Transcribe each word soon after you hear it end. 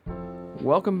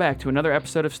Welcome back to another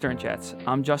episode of Stern Chats.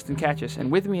 I'm Justin Katchis,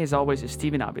 and with me as always is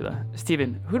Steven Avila.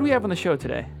 Steven, who do we have on the show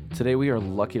today? Today we are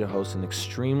lucky to host an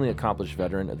extremely accomplished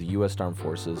veteran of the U.S. Armed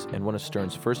Forces and one of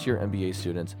Stern's first-year MBA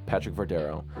students, Patrick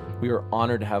Vardero. We are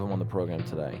honored to have him on the program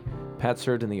today. Pat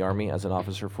served in the Army as an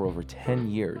officer for over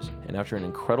 10 years, and after an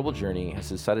incredible journey, has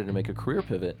decided to make a career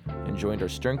pivot and joined our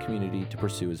Stern community to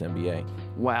pursue his MBA.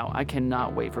 Wow, I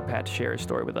cannot wait for Pat to share his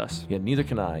story with us. Yeah, neither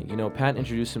can I. You know, Pat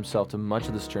introduced himself to much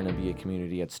of the Stern MBA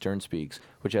community at Stern Speaks,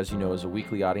 which, as you know, is a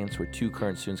weekly audience where two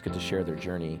current students get to share their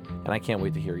journey, and I can't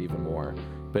wait to hear even more.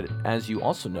 But as you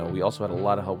also know, we also had a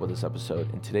lot of help with this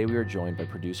episode, and today we are joined by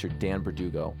producer Dan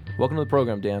Verdugo. Welcome to the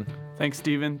program, Dan. Thanks,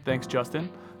 Steven. Thanks, Justin.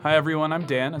 Hi, everyone. I'm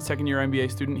Dan, a second-year MBA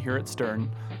student here at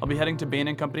Stern. I'll be heading to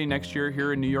Bain & Company next year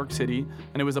here in New York City,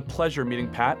 and it was a pleasure meeting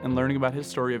Pat and learning about his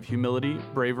story of humility,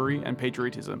 bravery, and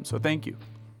patriotism. So thank you.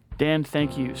 Dan,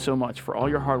 thank you so much for all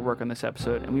your hard work on this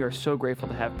episode, and we are so grateful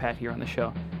to have Pat here on the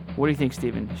show. What do you think,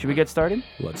 Steven? Should we get started?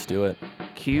 Let's do it.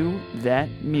 Cue that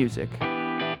music.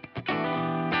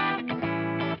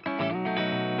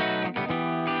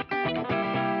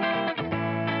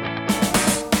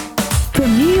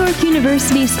 From New York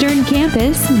University Stern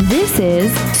Campus, this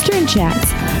is Stern Chats,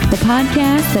 the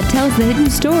podcast that tells the hidden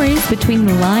stories between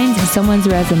the lines of someone's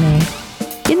resume.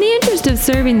 In the interest of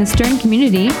serving the Stern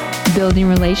community, building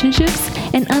relationships,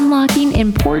 and unlocking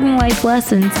important life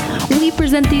lessons, we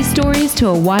present these stories to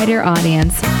a wider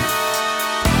audience.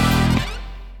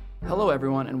 Hello,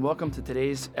 everyone, and welcome to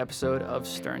today's episode of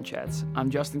Stern Chats. I'm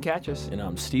Justin Katchis. And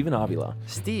I'm Steven Avila.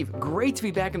 Steve, great to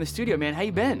be back in the studio, man. How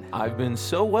you been? I've been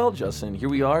so well, Justin. Here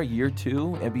we are, year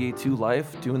 2, MBA 2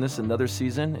 life, doing this another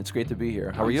season. It's great to be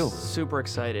here. How are you? Super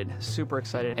excited.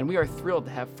 And we are thrilled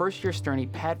to have first-year Sternie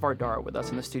Pat Vardero with us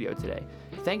in the studio today.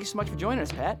 Thank you so much for joining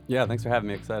us, Pat. Yeah, thanks for having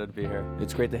me. Excited to be here.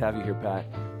 It's great to have you here, Pat.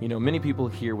 You know, many people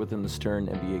here within the Stern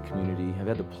MBA community have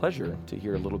had the pleasure to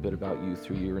hear a little bit about you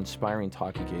through your inspiring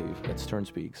talk you gave at Stern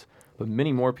Speaks. But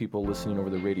many more people listening over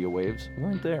the radio waves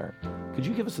weren't there. Could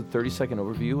you give us a 30-second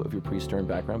overview of your pre-Stern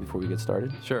background before we get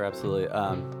started? Sure, absolutely.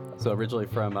 So originally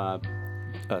from a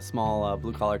small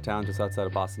blue-collar town just outside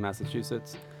of Boston,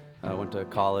 Massachusetts. I went to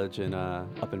college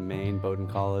up in Maine, Bowdoin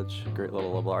College, great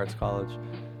little liberal arts college,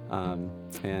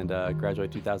 and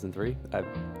graduated 2003. I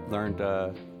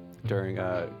learned during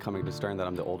coming to Stern that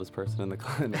I'm the oldest person in the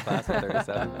class at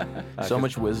 37. So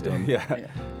much wisdom. Yeah,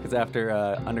 because after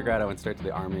undergrad I went straight to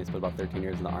the Army. I spent about 13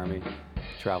 years in the Army,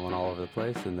 traveling all over the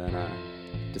place, and then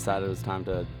decided it was time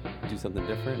to do something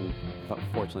different, and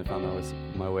fortunately found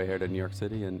my way here to New York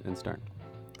City and Stern.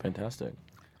 Fantastic.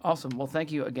 Awesome. Well,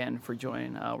 thank you again for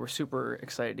joining. We're super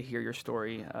excited to hear your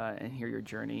story and hear your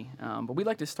journey. But we'd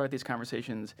like to start these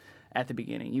conversations at the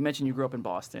beginning. You mentioned you grew up in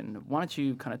Boston. Why don't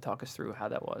you kind of talk us through how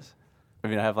that was? I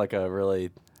mean, I have like a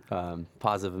really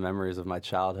positive memories of my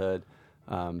childhood.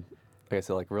 Like I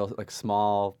said, real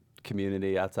small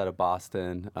community outside of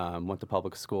Boston. Went to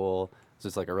public school. It's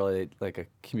just a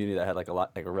community that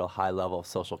had a real high level of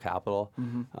social capital.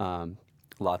 Mm-hmm.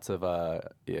 Lots of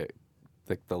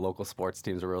the local sports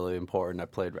teams are really important.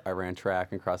 I ran track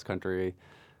and cross country.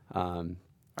 Are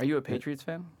you a Patriots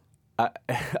fan?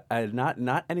 I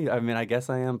not any. I mean, I guess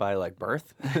I am by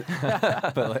birth,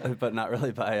 but not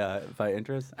really by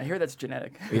interest. I hear that's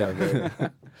genetic. Yeah. Very.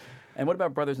 And what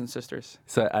about brothers and sisters?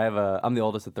 So I'm the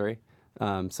oldest of 3.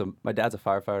 So my dad's a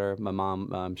firefighter. My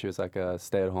mom, she was like a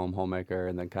stay-at-home homemaker,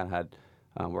 and then kind of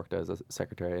had worked as a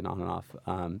secretary and on and off.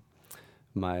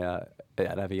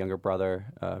 I have a younger brother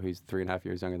who's 3.5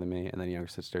 years younger than me, and then a younger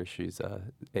sister. She's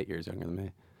 8 years younger than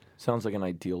me. Sounds like an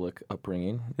idyllic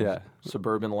upbringing. Yeah.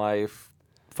 Suburban life,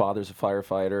 father's a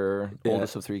firefighter,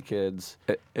 oldest of 3 kids.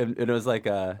 It was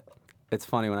it's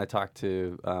funny when I talk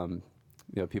to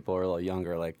people who are a little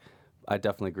younger. I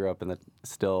definitely grew up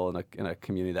still in a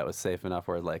community that was safe enough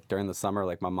where during the summer,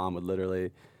 my mom would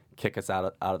literally kick us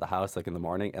out of the house in the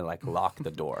morning and lock the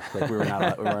door. We weren't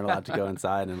allowed to go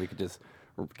inside, and we could just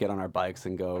get on our bikes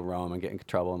and go roam and get in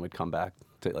trouble, and we'd come back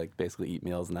to basically eat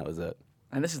meals, and that was it.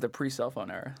 And this is the pre-cell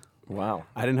phone era. Wow.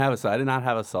 I did not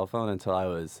have a cell phone until I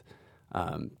was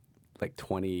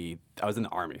 20. I was in the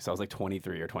Army, so I was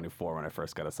 23 or 24 when I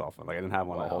first got a cell phone. I didn't have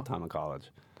one the whole time in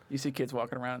college. You see kids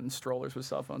walking around in strollers with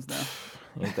cell phones now.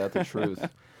 Ain't that the truth?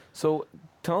 So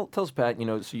tell us, Pat,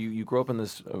 so you grew up in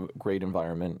this great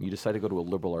environment. You decided to go to a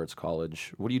liberal arts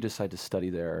college. What do you decide to study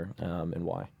there, and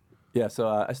why? Yeah, so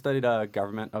I studied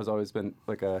government. I was always been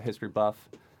a history buff,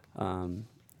 a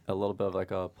little bit of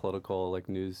a political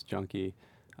news junkie,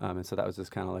 and so that was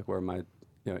just kind of where my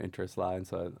interests lie. And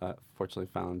so I fortunately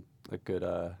found a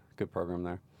good program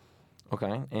there.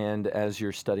 Okay, and as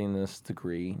you're studying this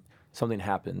degree, something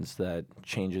happens that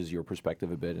changes your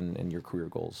perspective a bit and your career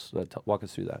goals. Walk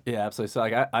us through that. Yeah, absolutely. So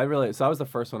like I was the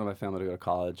first one in my family to go to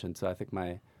college, and so I think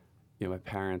my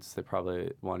parents, they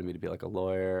probably wanted me to be like a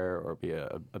lawyer or be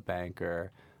a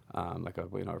banker, like a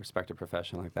respected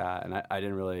profession like that. And I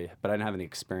didn't really, but I didn't have any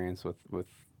experience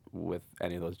with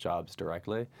any of those jobs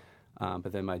directly.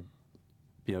 But then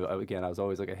again, I was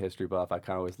always like a history buff. I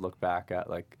kind of always look back at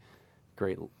like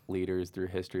great leaders through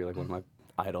history. Like one of my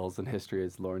idols in history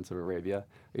is Lawrence of Arabia.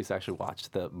 I used to actually watch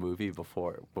the movie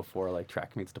before like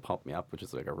track meets to pump me up, which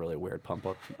is like a really weird pump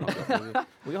up movie.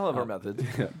 We all have our methods.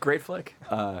 Great flick.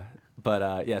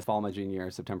 Fall my junior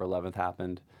year, September 11th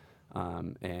happened,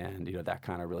 and that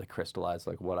kind of really crystallized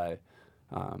like what I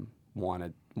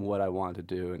wanted to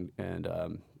do,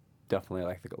 and definitely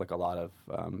like a lot of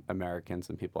Americans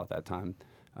and people at that time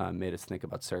made us think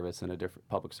about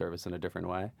public service in a different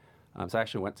way. So I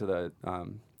actually went to the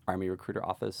Army recruiter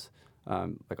office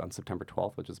like on September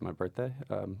 12th, which is my birthday,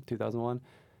 2001,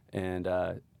 and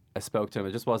I spoke to him.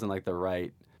 It just wasn't like the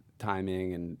right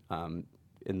timing, and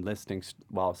enlisting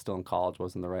while I was still in college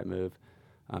wasn't the right move.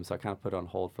 So I kind of put it on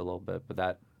hold for a little bit,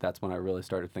 but that's when I really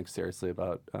started to think seriously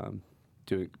about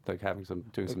doing some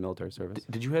military service.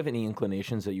 Did you have any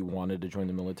inclinations that you wanted to join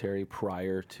the military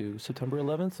prior to September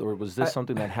 11th, or was this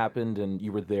something that happened and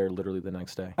you were there literally the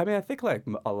next day? I mean, I think like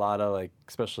a lot of like,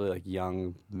 especially like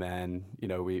young men,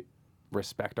 we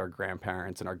respect our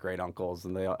grandparents and our great uncles,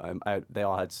 and they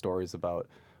all had stories about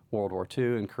World War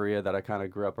II and Korea that I kind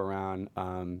of grew up around.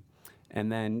 And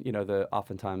then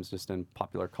oftentimes just in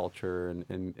popular culture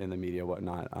and in the media,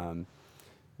 whatnot,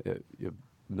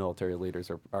 military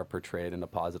leaders are portrayed in a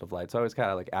positive light. So I always kind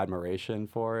of like admiration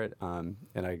for it, and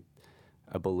I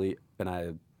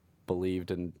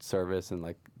believed in service, and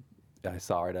like I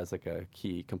saw it as like a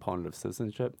key component of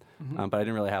citizenship. Mm-hmm. But I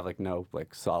didn't really have like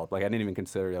solid, like I didn't even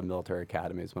consider military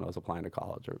academies when I was applying to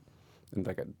college, and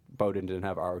like Bowdoin didn't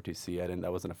have ROTC.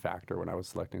 That wasn't a factor when I was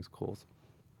selecting schools.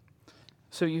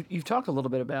 So you've talked a little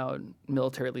bit about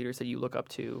military leaders that you look up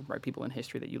to, right? People in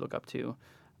history that you look up to.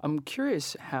 I'm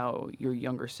curious how your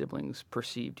younger siblings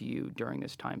perceived you during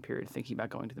this time period, thinking about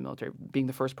going to the military, being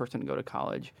the first person to go to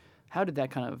college. How did that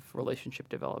kind of relationship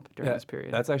develop during this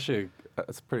period? That's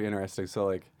pretty interesting. So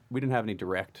like we didn't have any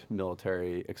direct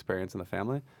military experience in the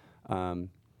family,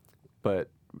 but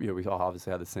we all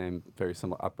obviously had the same, very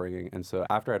similar upbringing. And so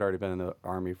after I'd already been in the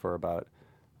Army for about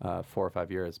 4 or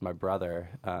 5 years, my brother,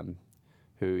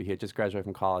 who he had just graduated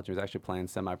from college, he was actually playing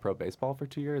semi-pro baseball for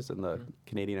 2 years in the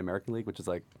Canadian American League, which is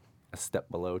like a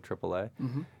step below AAA,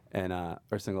 and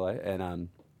or single A. And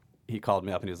he called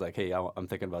me up and he was like, "Hey, I'm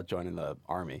thinking about joining the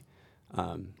Army."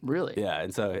 Really? Yeah.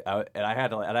 And so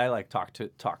I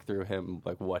talk through him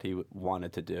like what he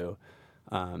wanted to do.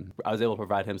 I was able to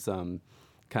provide him some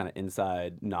kind of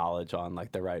inside knowledge on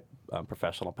like the right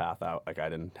professional path out, like I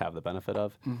didn't have the benefit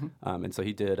of. And so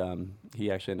he did.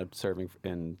 He actually ended up serving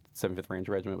in 75th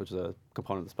Ranger Regiment, which is a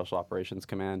component of the Special Operations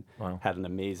Command. Wow. Had an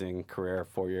amazing career,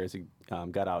 4 years. He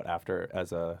got out after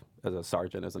as a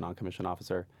sergeant, as a non-commissioned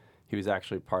officer. He was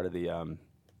actually part of the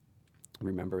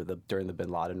during the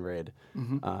Bin Laden raid.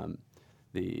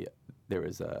 He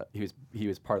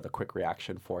was part of the quick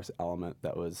reaction force element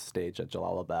that was staged at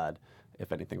Jalalabad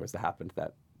if anything was to happen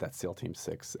to that SEAL Team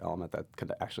 6 element that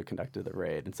actually conducted the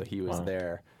raid. And so he was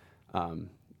there.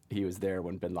 He was there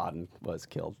when Bin Laden was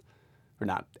killed, or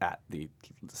not at the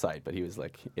site, but he was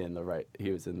like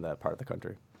he was in that part of the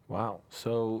country. Wow.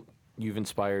 So you've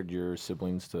inspired your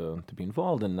siblings to be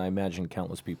involved, and I imagine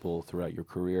countless people throughout your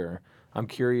career. I'm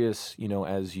curious,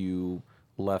 as you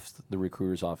left the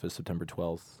recruiter's office September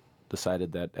 12th,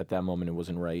 decided that at that moment it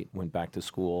wasn't right, went back to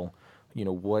school,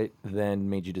 what then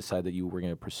made you decide that you were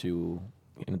going to pursue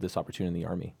this opportunity in the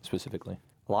Army specifically?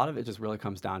 A lot of it just really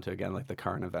comes down to, again, like the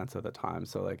current events of the time.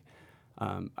 So like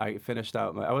I finished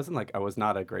out, I was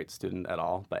not a great student at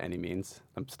all by any means.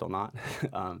 I'm still not.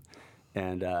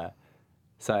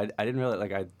 So I didn't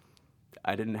really,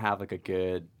 I didn't have like a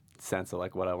good sense of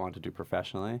like what I wanted to do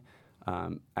professionally.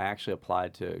 I actually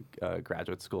applied to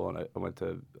graduate school, and I went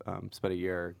to spend a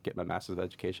year, get my Master's of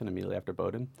Education immediately after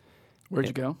Bowdoin. Where'd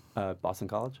you go? Boston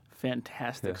College.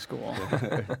 Fantastic school.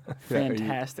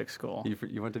 Fantastic school.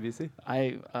 You went to BC?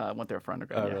 I went there for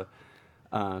undergrad,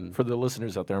 For the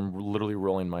listeners out there, I'm literally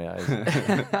rolling my eyes.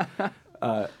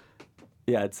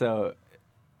 So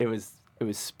it was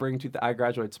spring. I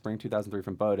graduated spring 2003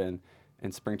 from Bowdoin,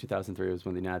 and spring 2003 was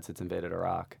when the United States invaded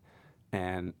Iraq,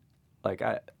 and like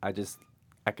I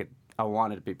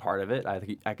wanted to be part of it.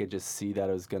 I could just see that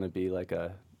it was going to be like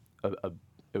a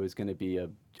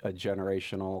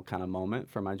generational kind of moment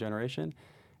for my generation.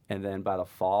 And then by the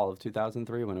fall of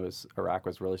 2003, when Iraq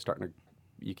was really starting to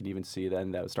you can even see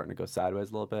then that was starting to go sideways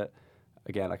a little bit.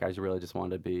 Again, like I really just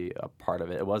wanted to be a part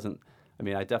of it. It wasn't. I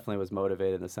mean, I definitely was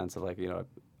motivated in the sense of like, you know,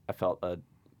 I felt a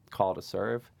call to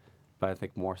serve, but I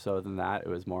think more so than that, it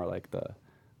was more like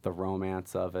the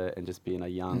romance of it and just being a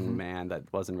young man that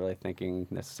wasn't really thinking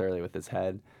necessarily with his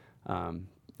head,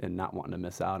 and not wanting to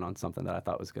miss out on something that I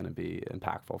thought was going to be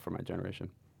impactful for my generation.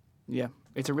 Yeah,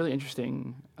 it's a really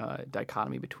interesting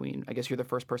dichotomy between, I guess you're the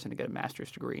first person to get a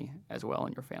master's degree as well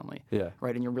in your family. Yeah.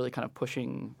 Right, and you're really kind of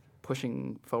pushing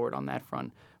forward on that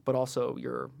front, but also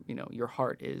your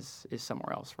heart is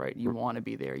somewhere else, right? You want to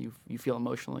be there. You feel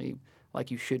emotionally like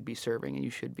you should be serving and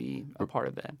you should be a part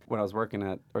of that. When I was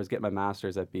getting my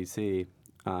master's at BC,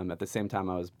 at the same time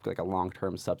I was like a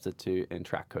long-term substitute and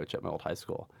track coach at my old high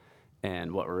school.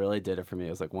 And what really did it for me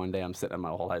was like one day I'm sitting at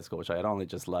my old high school, which I had only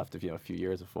just left a few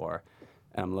years before,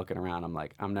 and I'm looking around. I'm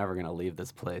like, I'm never gonna leave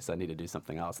this place. I need to do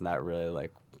something else, and that really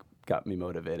like got me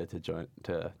motivated to join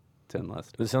to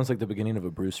enlist. This sounds like the beginning of a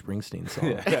Bruce Springsteen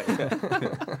song.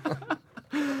 Yeah.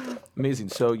 Amazing.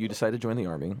 So you decide to join the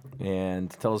Army,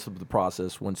 and tell us about the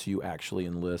process once you actually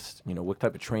enlist. You know, what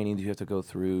type of training do you have to go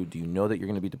through? Do you know that you're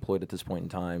going to be deployed at this point in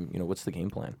time? You know, what's the game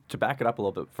plan? To back it up a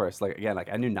little bit first, like again, like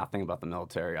I knew nothing about the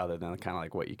military other than kind of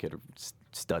like what you could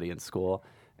study in school,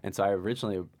 and so I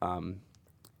originally,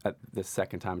 at the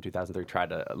second time in 2003, tried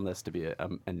to enlist to be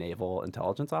a naval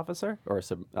intelligence officer or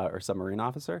submarine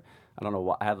officer. I don't know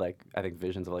why. I had I think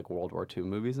visions of like World War II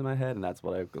movies in my head, and that's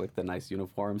what I like, the nice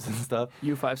uniforms and stuff.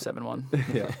 U-571.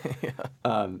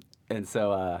 Yeah. And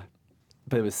so,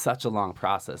 but it was such a long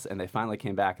process, and they finally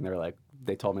came back and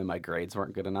they told me my grades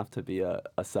weren't good enough to be a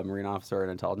submarine officer or an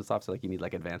intelligence officer. Like you need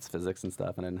like advanced physics and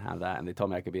stuff, and I didn't have that. And they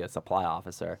told me I could be a supply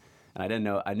officer. And I didn't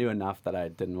know. I knew enough that I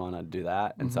didn't want to do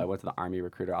that, and so I went to the Army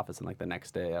recruiter office, and like the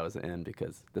next day I was in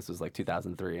because this was like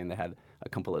 2003, and they had a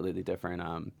completely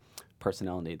different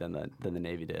personnel need than the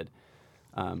Navy did.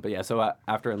 But yeah, so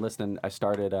after enlisting, I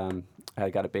started. I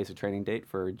got a basic training date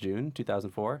for June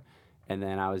 2004, and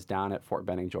then I was down at Fort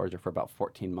Benning, Georgia, for about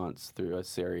 14 months through a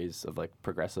series of like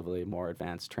progressively more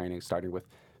advanced training, starting with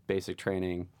basic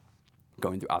training,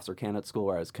 going through officer candidate school,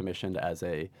 where I was commissioned as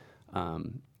a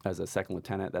second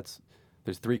lieutenant.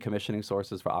 There's 3 commissioning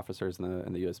sources for officers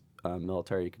in the U.S.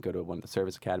 Military. You can go to one of the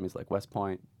service academies like West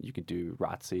Point. You could do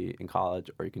ROTC in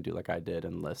college, or you can do like I did,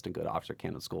 enlist and go to officer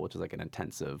candidate school, which is like an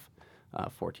intensive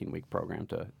 14-week program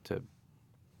to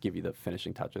give you the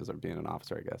finishing touches of being an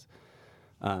officer, I guess.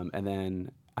 And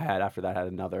then after that I had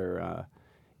another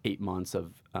 8 months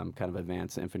of kind of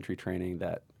advanced infantry training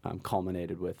that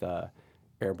culminated with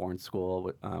airborne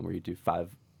school, where you do five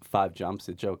jumps.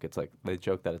 They joke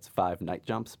that it's 5 night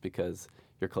jumps because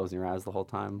you're closing your eyes the whole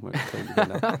time.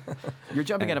 You're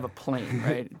jumping out of a plane,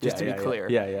 right? Just to be clear.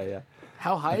 Yeah.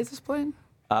 How high is this plane?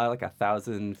 Like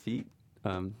 1,000 feet.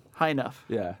 High enough.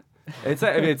 Yeah. It's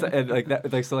like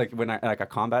that. Like so, like when I like a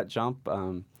combat jump,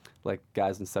 like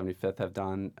guys in 75th have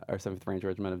done, or 75th Ranger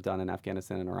Regiment have done in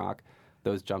Afghanistan and Iraq.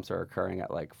 Those jumps are occurring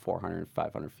at like 400,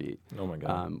 500 feet. Oh my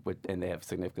God. And they have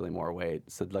significantly more weight.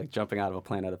 So like jumping out of a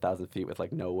plane at 1,000 feet with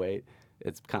like no weight,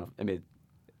 it's kind of, I mean,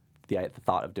 the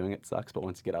thought of doing it sucks, but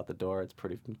once you get out the door, it's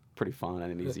pretty fun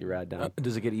and an easy ride down.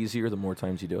 Does it get easier the more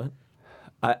times you do it?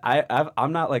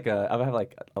 I'm not like I have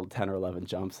like 10 or 11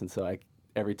 jumps, and so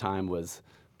every time was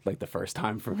like the first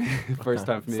time for me. It's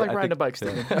like riding a bike,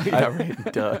 Steven.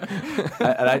 Duh.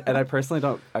 I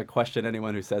personally I question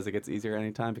anyone who says it gets easier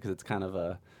anytime, because it's kind of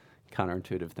a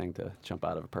counterintuitive thing to jump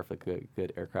out of a perfect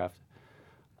good aircraft.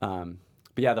 But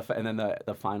yeah, and then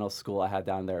the final school I had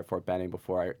down there at Fort Benning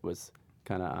before I was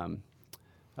kind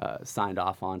of signed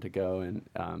off on to go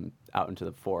and out into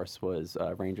the force was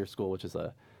Ranger School, which is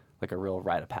a real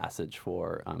rite of passage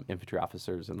for infantry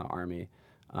officers in the Army.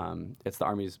 It's the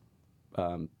Army's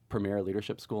premier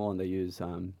leadership school, and they use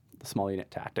small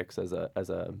unit tactics as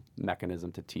a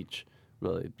mechanism to teach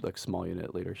really like small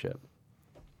unit leadership.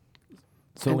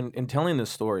 So in telling this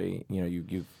story, you know,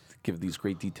 you give these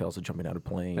great details of jumping out of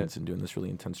planes and doing this really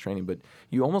intense training, but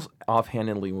you almost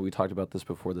offhandedly, when we talked about this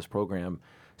before this program,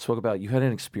 spoke about you had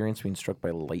an experience being struck by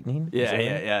lightning.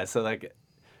 Yeah. So like,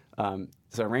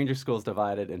 so Ranger School is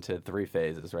divided into 3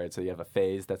 phases, right? So you have a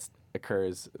phase that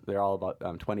occurs. They're all about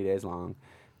 20 days long.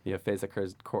 You have a phase that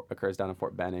occurs down in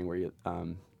Fort Benning, where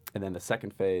and then the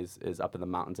second phase is up in the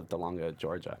mountains of Delunga,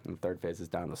 Georgia, and the third phase is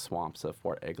down in the swamps of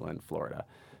Fort Eglin, Florida.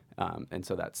 And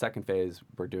so that second phase,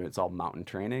 it's all mountain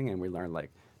training, and we learn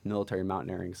like military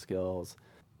mountaineering skills.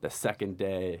 The second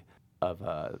day of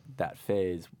that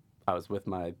phase, I was with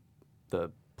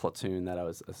the platoon that I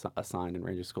was assigned in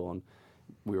Ranger School, and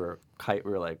we were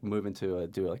like moving to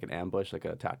do like an ambush,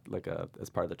 as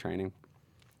part of the training.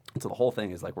 so the whole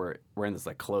thing is like we're in this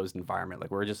like closed environment,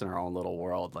 like we're just in our own little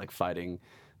world, like fighting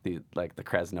the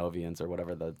Krasnovians or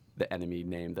whatever the enemy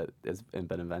name that has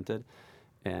been invented,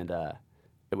 and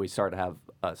we started to have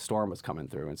a storm was coming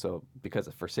through, and so because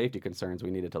for safety concerns, we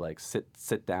needed to like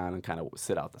sit down and kind of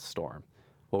sit out the storm.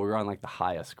 Well, we were on like the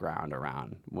highest ground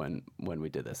around when we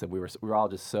did this, and we were all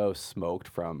just so smoked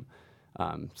from.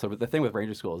 So the thing with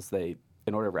Ranger School is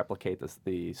in order to replicate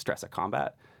the stress of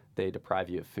combat, they deprive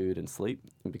you of food and sleep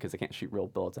because they can't shoot real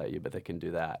bullets at you, but they can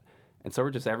do that. And so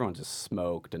everyone's just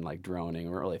smoked and like droning.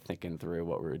 We weren't really thinking through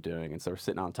what we were doing. And so we're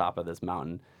sitting on top of this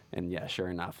mountain, and yeah, sure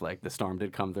enough, like the storm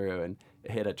did come through and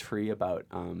it hit a tree about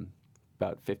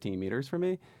 15 meters from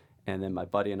me. And then my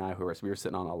buddy and I, we were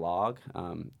sitting on a log,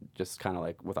 just kind of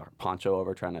like with our poncho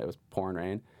over, it was pouring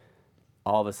rain.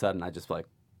 All of a sudden, I just like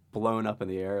blown up in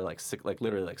the air,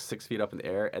 literally like 6 feet up in the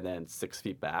air, and then 6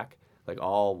 feet back, like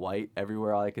all white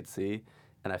everywhere I could see.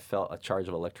 And I felt a charge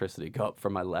of electricity go up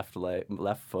from my left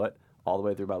foot, all the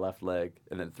way through my left leg,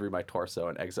 and then through my torso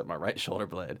and exit my right shoulder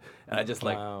blade. And I just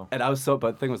Wow. and I was but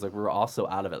the thing was like we were all so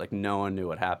out of it, like no one knew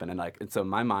what happened. And so in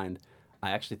my mind,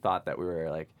 I actually thought that we were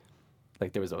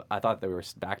I thought that we were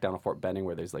back down at Fort Benning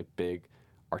where there's like big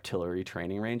artillery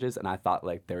training ranges, and I thought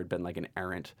like there had been like an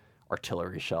errant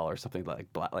artillery shell or something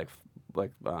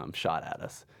shot at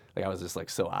us. Like I was just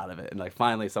like so out of it, and like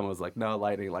finally someone was like, "No,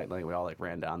 lightning!" We all like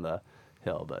ran down the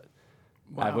hill, but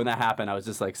when that happened, I was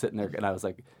just like sitting there, and I was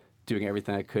like doing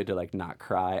everything I could to like not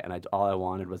cry, and all I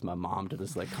wanted was my mom to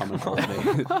just like come and hold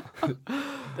me.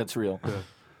 That's real.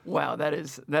 Wow, that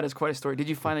is quite a story. Did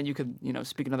you find that you could,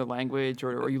 speak another language,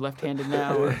 or are you left-handed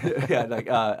now? Or?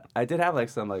 Yeah, I did have like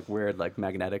some like weird like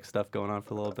magnetic stuff going on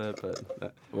for a little bit,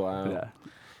 but Wow. yeah.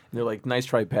 They're like, nice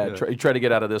try, Pat. You try to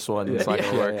get out of this one. It's not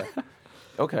going to work. Yeah.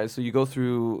 Okay, so you go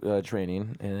through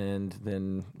training, and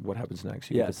then what happens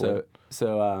next? You get deployed.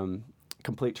 So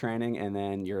complete training, and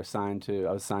then I was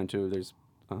assigned to, there's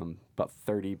about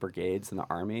 30 brigades in the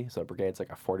Army. So a brigade's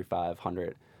like a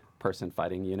 4,500 person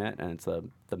fighting unit, and it's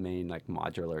the main like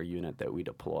modular unit that we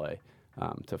deploy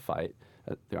to fight.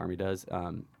 The Army does.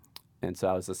 And so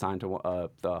I was assigned to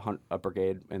a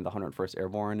brigade in the 101st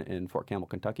Airborne in Fort Campbell,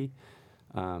 Kentucky.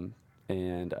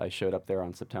 And I showed up there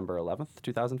on September 11th,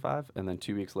 2005, and then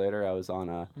 2 weeks later I was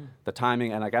on the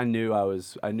timing, and like I knew I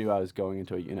was going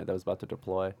into a unit that was about to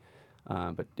deploy.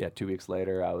 But yeah, 2 weeks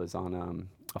later I was on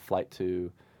a flight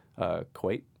to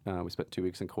Kuwait. We spent 2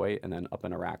 weeks in Kuwait, and then up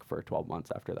in Iraq for 12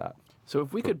 months after that. So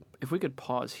if we could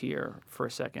pause here for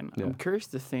a second, Yeah. I'm curious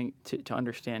to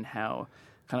understand how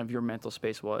kind of your mental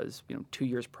space was, 2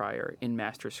 years prior in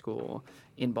master school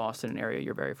in Boston, an area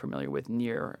you're very familiar with,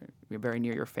 you're very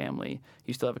near your family.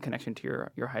 You still have a connection to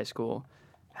your high school.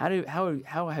 How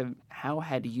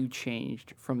had you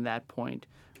changed from that point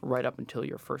right up until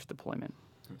your first deployment?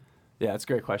 Yeah, that's a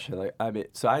great question.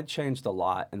 So I changed a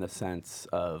lot in the sense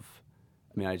of,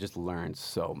 I just learned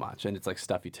so much, and it's like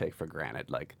stuff you take for granted,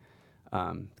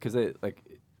 because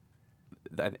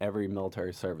every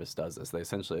military service does this. They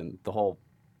essentially, and the whole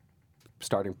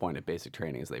starting point of basic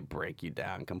training is they break you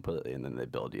down completely, and then they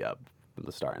build you up from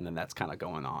the start, and then that's kind of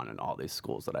going on in all these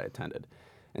schools that I attended.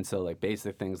 And so like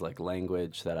basic things like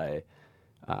language the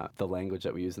language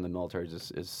that we use in the military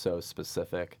is so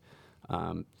specific,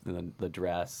 and then the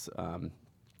dress, and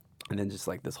then just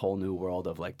like this whole new world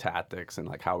of like tactics and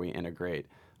like how we integrate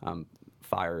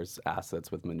fires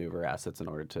assets with maneuver assets in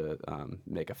order to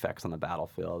make effects on the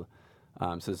battlefield.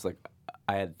 So it's like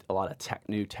I had a lot of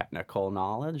new technical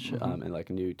knowledge and like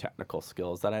new technical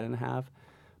skills that I didn't have.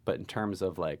 But in terms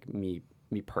of like me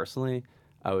personally,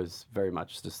 I was very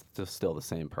much just still the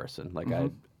same person. Like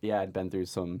I'd been through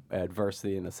some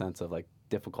adversity in the sense of like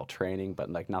difficult training, but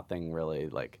like nothing really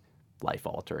like life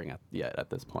altering yet at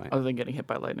this point. Other than getting hit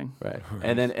by lightning. Right.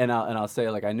 And then I'll say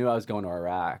like I knew I was going to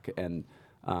Iraq, and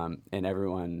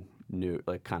everyone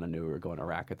kind of knew we were going to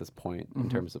Iraq at this point in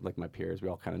terms of like my peers. We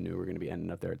all kind of knew we were going to be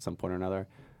ending up there at some point or another.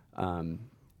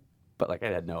 But like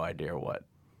I had no idea what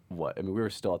we were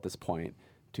still at this point,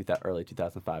 early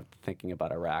 2005, thinking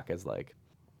about Iraq as like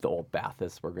the old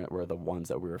Baathists were the ones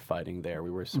that we were fighting there.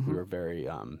 We were very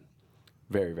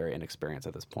very, very inexperienced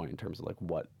at this point in terms of like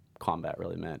what combat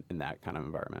really meant in that kind of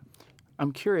environment.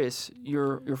 I'm curious,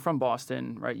 you're from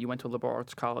Boston, right? You went to a liberal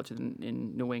arts college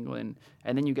in New England,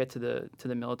 and then you get to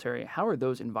the military. How are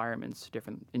those environments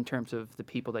different in terms of the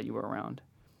people that you were around?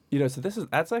 So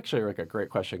that's actually like a great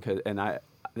question,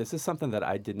 this is something that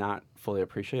I did not fully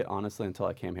appreciate, honestly, until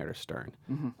I came here to Stern.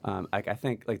 I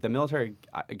think like the military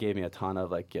gave me a ton of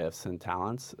like gifts and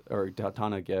talents, or a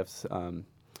ton of gifts,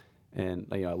 and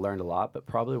I learned a lot. But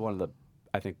probably one of the,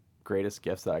 I think, greatest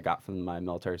gifts that I got from my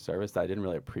military service that I didn't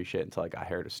really appreciate until I got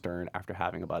here to Stern after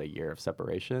having about a year of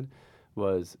separation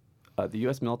was the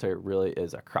U.S. military really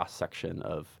is a cross-section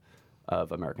of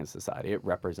American society. It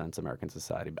represents American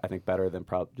society, I think, better than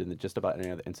probably just about any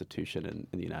other institution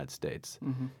in the United States.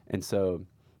 And so,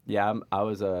 yeah, I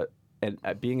was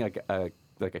being like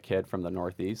a kid from the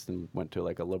Northeast and went to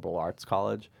like a liberal arts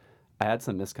college. I had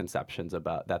some misconceptions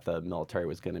about that the military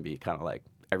was going to be kind of like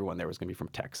everyone there was going to be from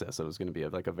Texas. It was going to be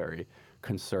like a very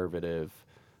conservative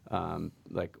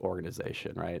like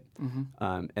organization, right?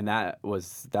 And that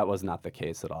was not the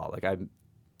case at all. Like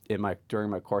during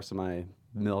my course of my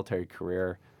military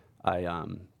career, I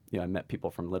met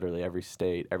people from literally every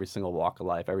state, every single walk of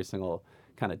life, every single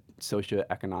kind of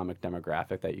socioeconomic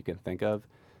demographic that you can think of.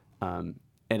 And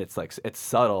it's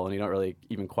subtle and you don't really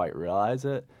even quite realize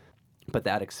it. But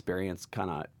that experience kind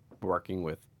of working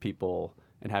with people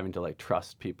and having to like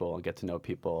trust people and get to know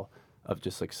people of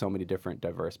just like so many different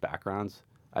diverse backgrounds,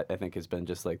 I think has been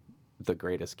just like the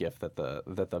greatest gift that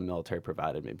the military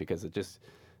provided me, because it just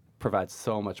provides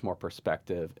so much more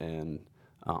perspective and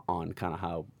on kind of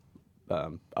how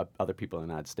other people in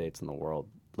the United States and the world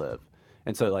live.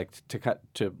 And so like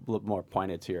to look more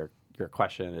pointed to your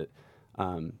question,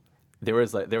 there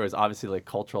was obviously like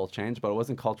cultural change, but it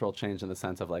wasn't cultural change in the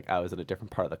sense of like I was in a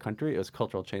different part of the country. It was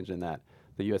cultural change in that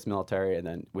the U.S. military, and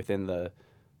then within the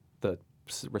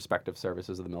respective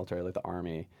services of the military, like the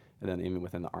Army, and then even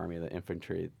within the Army, the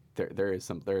infantry, there is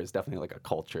definitely like a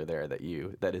culture there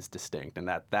that is distinct, and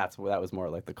that was more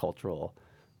like the cultural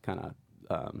kind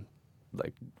of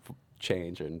like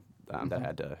change and that I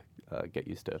had to get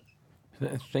used to.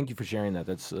 Thank you for sharing that.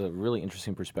 That's a really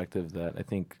interesting perspective that I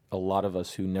think a lot of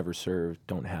us who never served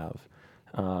don't have.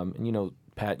 And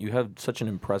Pat, you have such an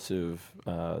impressive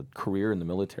career in the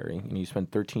military. You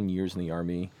spent 13 years in the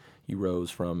Army. You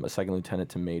rose from a second lieutenant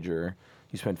to major.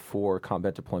 You spent 4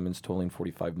 combat deployments totaling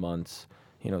 45 months.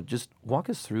 Just walk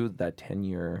us through that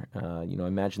tenure. I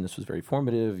imagine this was very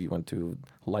formative. You went through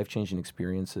life-changing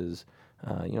experiences.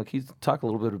 Can you talk a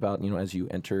little bit about, as you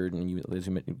entered and as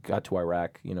you got to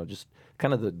Iraq, just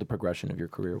kind of the progression of your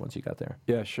career once you got there?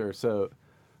 Yeah, sure. So,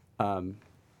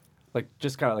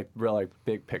 just kind of like real like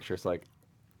big picture. So like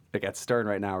at Stern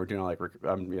right now, we're doing like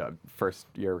first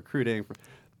year recruiting,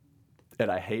 and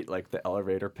I hate like the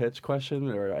elevator pitch question,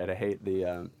 and I hate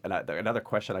another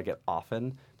question I get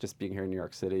often just being here in New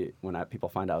York City when people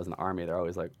find out I was in the Army. They're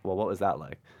always like, "Well, what was that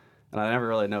like?" And I never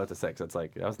really know what to say, because it's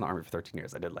like I was in the Army for 13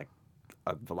 years. I did like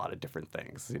a lot of different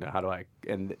things. How do I?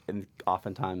 And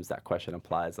oftentimes that question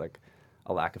implies like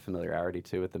a lack of familiarity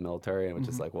too with the military, and which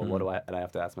is like, well, what do I? And I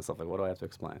have to ask myself like, what do I have to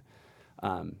explain?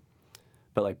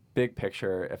 But like big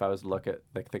picture, if I was to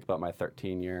think about my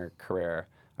 13-year career,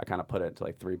 I kind of put it into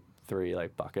like three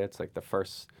like buckets. Like the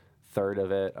first third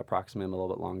of it, approximately a little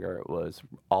bit longer, it was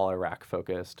all Iraq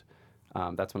focused.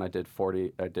 That's when I did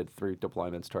 3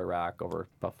 deployments to Iraq over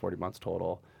about 40 months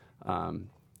total.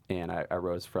 And I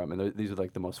rose from, and these are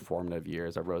like the most formative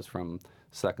years. I rose from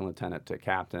second lieutenant to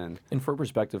captain. And for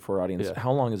perspective for our audience,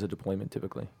 how long is a deployment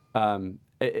typically?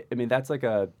 That's like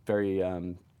a very,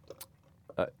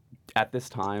 at this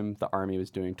time, the Army was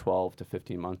doing 12 to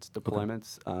 15 months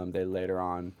deployments. Okay. They later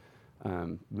on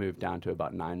moved down to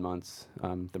about 9 months.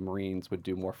 The Marines would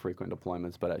do more frequent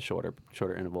deployments, but at shorter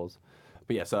intervals.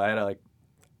 But yeah, so I had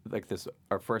like this,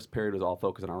 our first period was all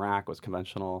focused on Iraq, was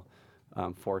conventional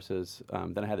forces.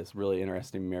 Then I had this really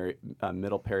interesting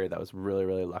middle period that was really,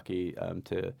 really lucky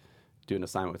to do an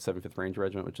assignment with 75th Ranger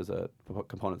Regiment, which is a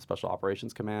component of Special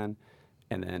Operations Command,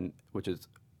 and then which is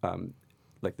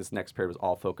like this next period was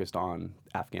all focused on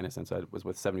Afghanistan. So I was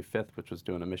with 75th, which was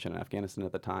doing a mission in Afghanistan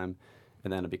at the time,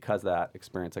 and then because of that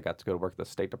experience, I got to go to work at the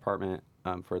State Department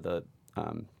for the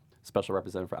Special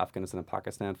Representative for Afghanistan and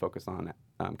Pakistan, focused on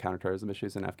counterterrorism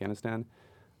issues in Afghanistan.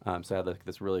 So I had like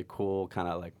this really cool kind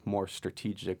of like more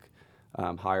strategic,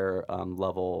 higher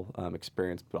level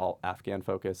experience, but all Afghan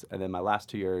focus. And then my last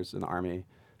 2 years in the Army,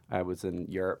 I was in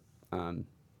Europe,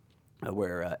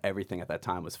 where everything at that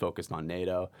time was focused on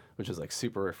NATO, which was like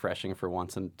super refreshing for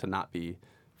once and to not be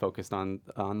focused on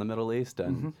the Middle East.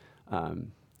 And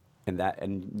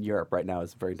and Europe right now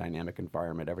is a very dynamic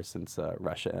environment. Ever since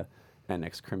Russia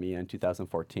annexed Crimea in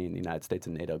 2014, the United States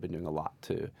and NATO have been doing a lot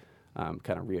to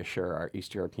kind of reassure our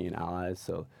East European allies.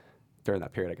 So during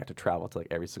that period, I got to travel to like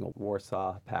every single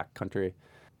Warsaw Pact country.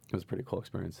 It was a pretty cool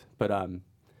experience. But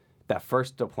that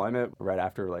first deployment right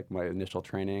after like my initial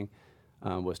training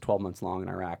was 12 months long in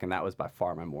Iraq, and that was by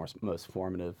far my most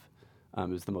formative. It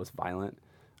was the most violent,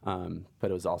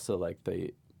 but it was also like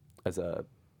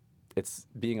it's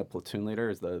being a platoon leader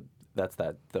is the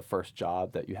first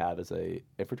job that you have as a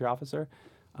infantry officer.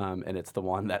 and it's the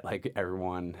one that like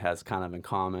everyone has kind of in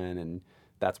common, and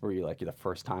that's where you're the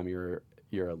first time you're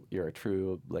a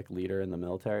true like leader in the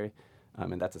military,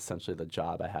 and that's essentially the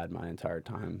job I had my entire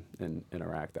time in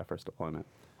Iraq, that first deployment.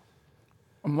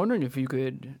 I'm wondering if you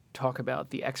could talk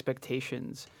about the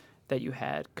expectations that you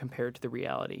had compared to the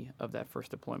reality of that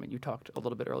first deployment. You talked a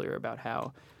little bit earlier about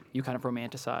how you kind of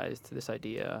romanticized this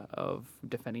idea of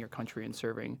defending your country and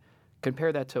serving.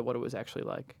 Compare that to what it was actually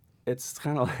like. It's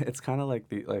kind of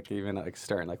like even like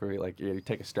Stern, like where you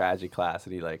take a strategy class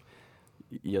and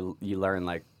you learn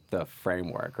like the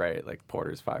framework, right? Like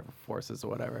Porter's 5 forces or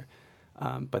whatever.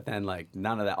 But then like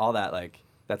none of that, all that, like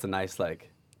that's a nice,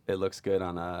 like it looks good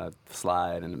on a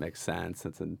slide and it makes sense.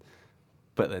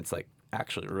 But it's like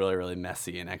actually really, really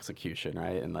messy in execution,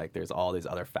 right? And like there's all these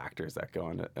other factors that go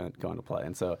into play.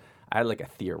 And so I had like a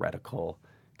theoretical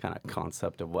kind of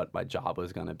concept of what my job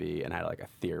was going to be, and I had like a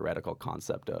theoretical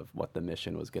concept of what the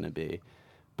mission was going to be.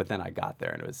 But then I got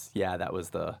there and it was, that was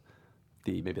the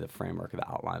maybe the framework of the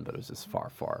outline, but it was just far,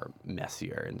 far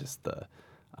messier and just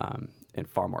and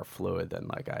far more fluid than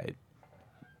like I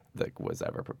was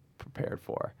ever prepared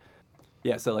for.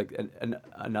 Yeah, so like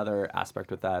another aspect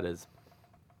with that is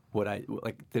what I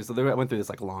went through this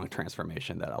like long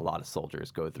transformation that a lot of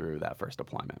soldiers go through that first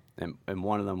deployment, and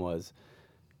one of them was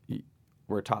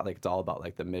we're taught like it's all about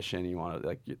like the mission. You want to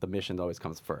like the mission always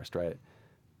comes first, right?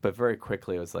 But very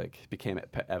quickly it was like became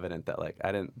evident that like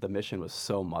the mission was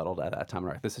so muddled at that time.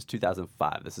 This is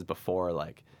 2005. This is before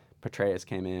like Petraeus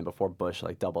came in, before Bush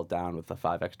like doubled down with the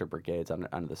 5 extra brigades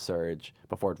under the surge,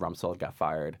 before Rumsfeld got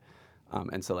fired.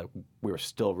 And so like we were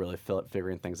still really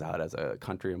figuring things out as a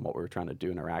country and what we were trying to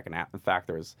do in Iraq. And in fact,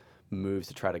 there was moves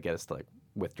to try to get us to like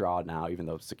withdraw now, even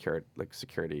though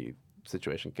security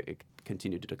situation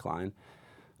continued to decline.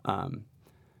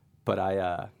 But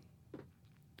I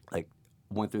like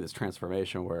went through this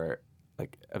transformation where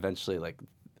like eventually like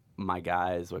my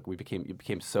guys, like you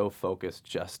became so focused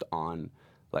just on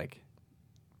like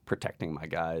protecting my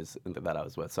guys that I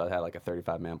was with. So I had like a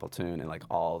 35-man platoon, and like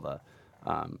all the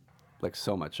like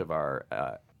so much of our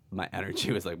my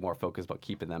energy was like more focused about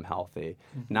keeping them healthy,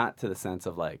 not to the sense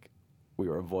of like we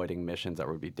were avoiding missions that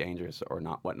would be dangerous or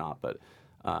not whatnot, but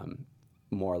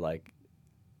more like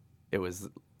it was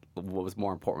what was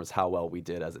more important was how well we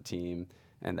did as a team,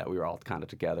 and that we were all kind of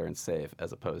together and safe,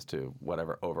 as opposed to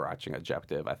whatever overarching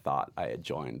objective I thought I had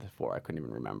joined for. I couldn't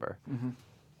even remember. Mm-hmm.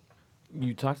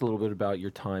 You talked a little bit about your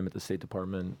time at the State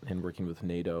Department and working with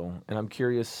NATO, and I'm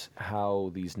curious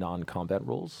how these non-combat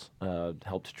roles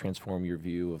helped transform your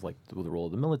view of like the role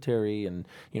of the military, and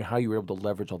how you were able to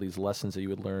leverage all these lessons that you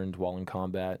had learned while in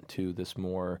combat to this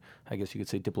more, I guess you could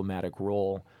say, diplomatic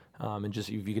role. And just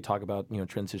if you could talk about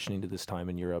transitioning to this time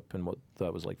in Europe and what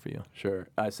that was like for you. Sure.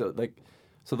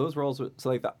 So those roles,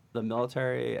 like the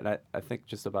military, and I think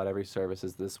just about every service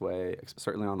is this way.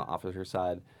 Certainly on the officer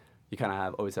side, you kind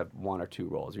of always have one or two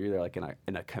roles. You're either like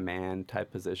in a command type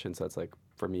position, so it's like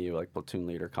for me like platoon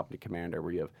leader, company commander,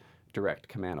 where you have direct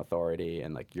command authority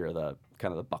and like you're the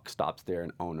kind of the buck stops there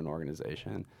and own an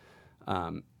organization.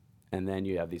 And then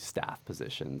you have these staff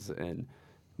positions, and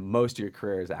most of your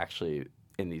career is actually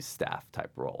in these staff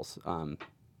type roles.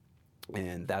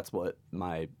 And that's what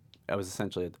I was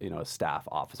essentially a staff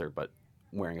officer, but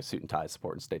wearing a suit and tie,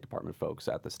 supporting State Department folks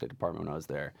at the State Department when I was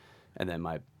there. And then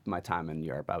my time in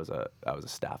Europe, I was a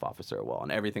staff officer as well,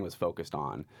 and everything was focused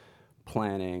on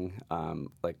planning.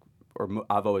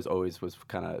 I've always was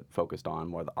kind of focused on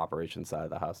more the operations side of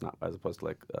the house, not as opposed to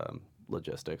like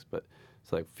logistics, but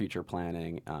so like future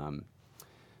planning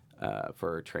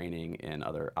for training and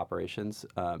other operations.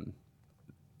 My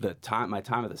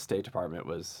time at the State Department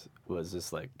was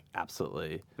just like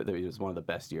absolutely. It was one of the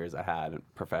best years I had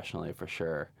professionally for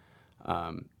sure,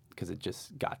 because it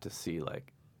just got to see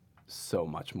like so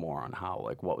much more on how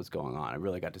like what was going on. I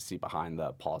really got to see behind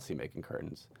the policymaking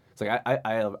curtains. It's like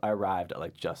I arrived at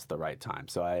like just the right time.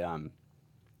 So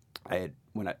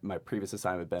my previous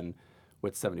assignment had been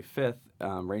with 75th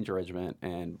Ranger Regiment,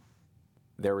 and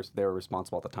they were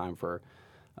responsible at the time for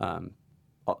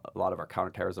a lot of our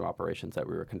counterterrorism operations that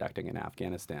we were conducting in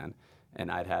Afghanistan. And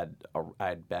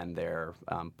I'd been there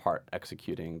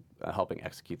helping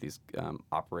execute these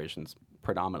operations,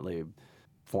 predominantly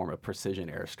form a precision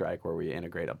airstrike where we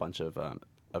integrate a bunch of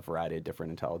a variety of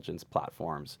different intelligence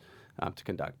platforms to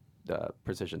conduct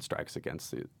precision strikes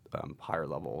against the higher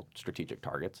level strategic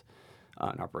targets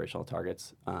and operational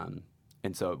targets.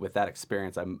 And so with that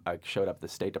experience, I showed up at the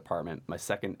State Department. My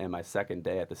second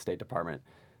day at the State Department,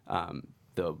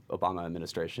 the Obama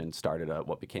administration started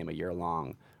what became a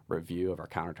year-long review of our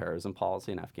counterterrorism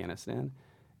policy in Afghanistan.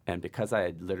 And because I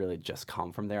had literally just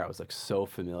come from there, I was like so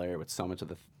familiar with so much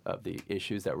of the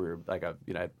issues that were like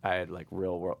I had like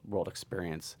real world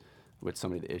experience with so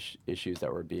many of the issues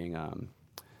that were being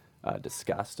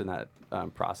discussed in that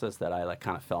process, that I like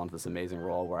kind of fell into this amazing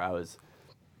role where I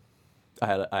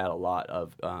had a lot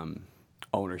of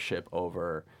ownership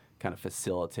over kind of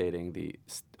facilitating the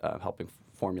helping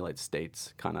formulate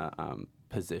states' kind of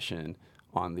position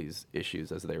on these issues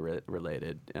as they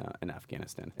related in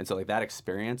Afghanistan. And so like that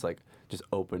experience like just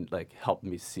helped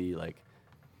me see, like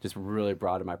just really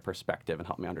broadened my perspective and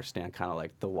helped me understand kind of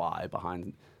like the why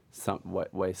behind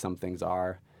what way some things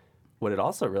are. What it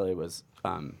also really was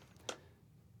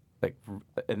like,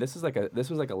 and this was like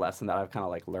a lesson that I've kind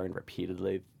of like learned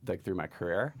repeatedly like through my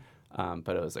career,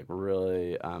 but it was like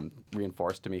really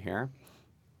reinforced to me here.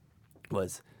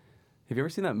 Was, have you ever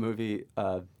seen that movie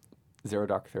Zero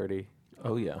Dark 30?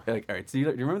 Oh yeah. Like, all right. So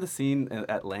you remember the scene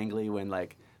at Langley when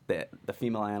like the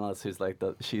female analyst who's like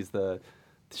she's the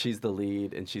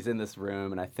lead, and she's in this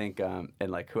room, and I think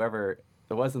and like whoever,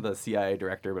 it wasn't the CIA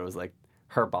director, but it was like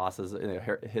her bosses,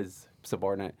 his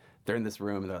subordinate. They're in this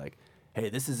room and they're like, hey,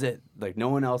 this is it. Like no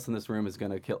one else in this room is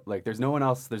gonna kill. Like there's no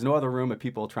other room of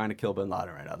people trying to kill Bin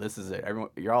Laden right now. This is it. Everyone,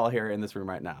 you're all here in this room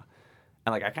right now.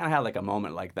 And like I kind of had like a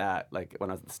moment like that, like when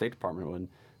I was at the State Department, when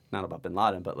not about Bin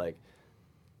Laden, but like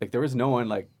there was no one,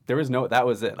 that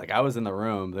was it. Like I was in the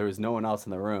room, there was no one else in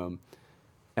the room,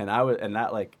 and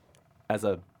that like as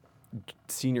a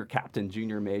senior captain,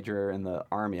 junior major in the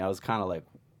Army, I was kind of like,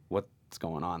 what's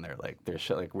going on there? Like there's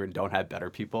shit, like we don't have better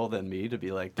people than me to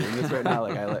be like doing this right now.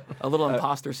 Like a little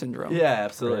imposter syndrome. Yeah,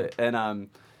 absolutely. Right. And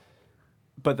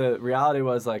but the reality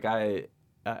was like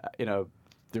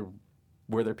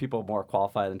were there people more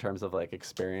qualified in terms of like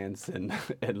experience and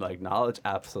like knowledge?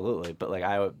 Absolutely. But like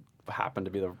I happened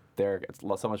to be there. It's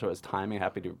so much of it was timing.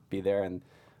 Happy to be there, and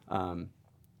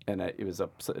it was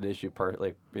an issue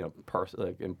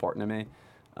important to me,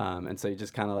 and so you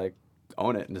just kind of like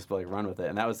own it and just like run with it.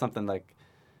 And that was something like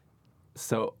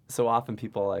so often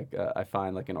people like I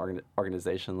find like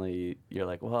organizationally you're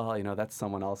like, well, that's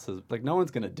someone else's, like no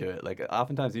one's gonna do it. Like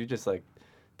oftentimes you just like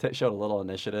showed a little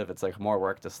initiative. It's like more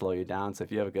work to slow you down. So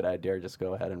if you have a good idea, just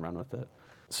go ahead and run with it.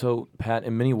 So, Pat,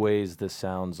 in many ways, this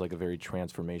sounds like a very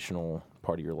transformational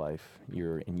part of your life.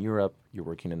 You're in Europe, you're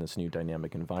working in this new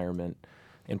dynamic environment,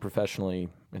 and professionally,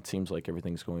 it seems like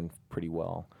everything's going pretty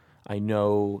well. I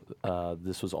know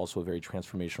this was also a very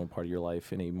transformational part of your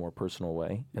life in a more personal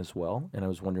way as well, and I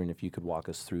was wondering if you could walk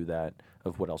us through that,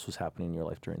 of what else was happening in your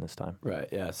life during this time. Right,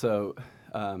 yeah. So,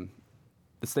 the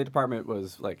State Department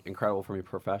was like incredible for me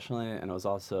professionally, and it was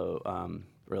also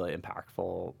really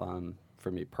impactful for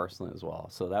me personally as well.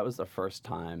 So that was the first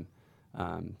time.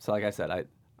 So like I said,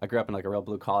 I grew up in like a real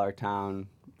blue collar town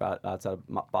outside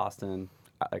of Boston,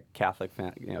 a Catholic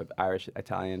Irish,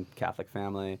 Italian Catholic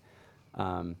family.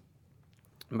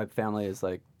 My family is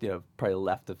like, probably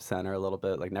left of center a little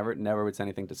bit. Like never would say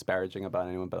anything disparaging about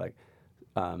anyone, but like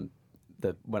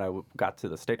when I got to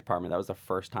the State Department, that was the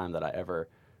first time that I ever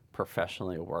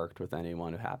professionally worked with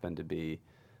anyone who happened to be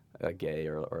gay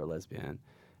or a lesbian.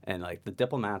 And like the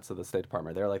diplomats of the State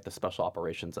Department, they're like the special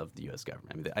operations of the U.S.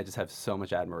 government. I mean, I just have so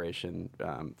much admiration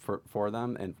for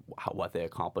them and what they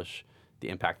accomplish, the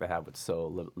impact they have with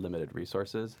so limited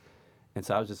resources. And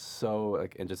so I was just so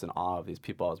like just in awe of these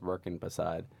people I was working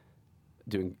beside,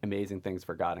 doing amazing things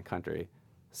for God and country,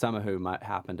 some of who might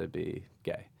happen to be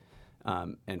gay.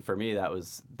 And for me, that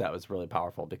was really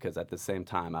powerful, because at the same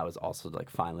time, I was also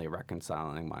like finally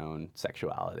reconciling my own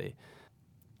sexuality.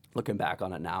 Looking back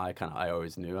on it now, I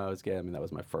always knew I was gay. I mean, that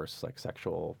was my first like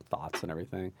sexual thoughts and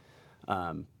everything.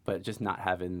 But just not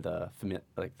having the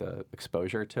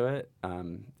exposure to it.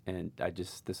 And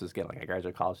this was again, like I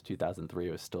graduated college in 2003.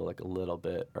 It was still like a little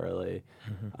bit early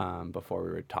before we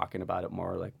were talking about it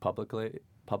more like publicly.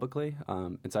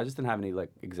 And so I just didn't have any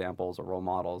like examples or role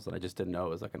models, and I just didn't know it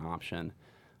was like an option.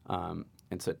 And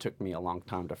so it took me a long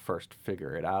time to first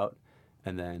figure it out,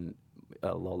 and then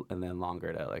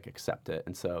longer to like accept it.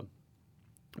 And so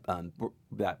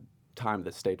that time at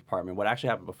the State Department, what actually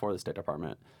happened before the State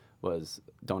Department was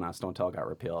Don't Ask, Don't Tell got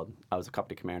repealed. I was a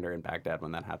company commander in Baghdad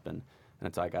when that happened,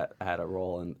 and so I had a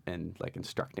role in like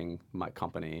instructing my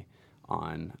company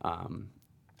on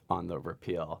the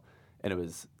repeal, and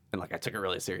I took it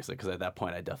really seriously, because at that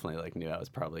point I definitely like knew I was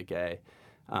probably gay,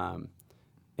 and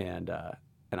I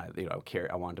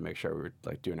wanted to make sure we were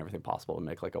like doing everything possible to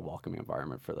make like a welcoming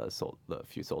environment for the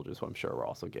few soldiers who I'm sure were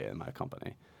also gay in my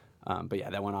company. But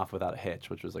yeah, that went off without a hitch,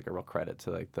 which was like a real credit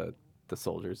to like the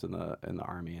soldiers in the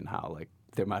Army, and how like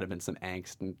there might have been some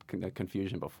angst and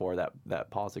confusion before that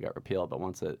policy got repealed, but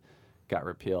once it got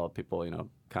repealed, people,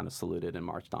 kind of saluted and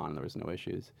marched on, and there was no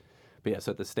issues. But yeah,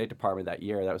 so at the State Department that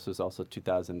year, that was also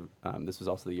 2000. This was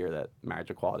also the year that marriage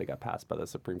equality got passed by the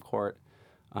Supreme Court.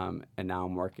 And now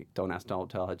I'm working. Don't Ask, Don't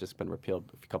Tell had just been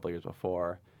repealed a couple of years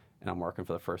before, and I'm working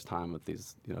for the first time with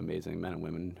these amazing men and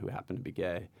women who happen to be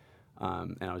gay.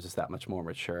 And I was just that much more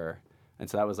mature. And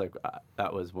so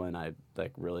that was when I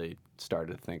really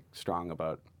started to think strong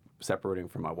about separating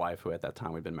from my wife, who at that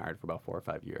time we'd been married for about 4 or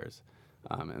 5 years,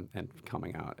 and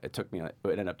coming out. It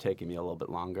ended up taking me a little bit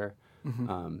longer.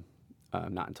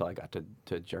 Not until I got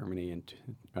to Germany in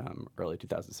early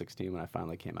 2016 when I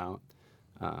finally came out.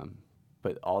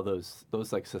 But all those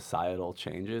societal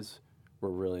changes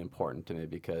were really important to me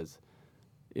because,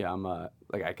 I'm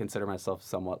I consider myself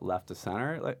somewhat left to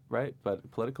center, right,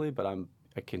 but politically, but I'm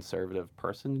a conservative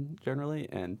person generally,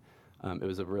 and it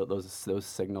was those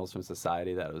signals from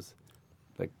society that it was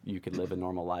you could live a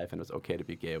normal life and it was okay to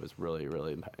be gay. It was really,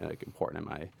 really important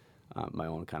in my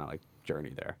own kind of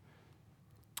journey there.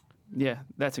 Yeah,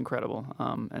 that's incredible.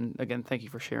 And again, thank you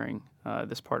for sharing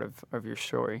this part of your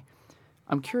story.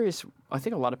 I'm curious, I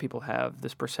think a lot of people have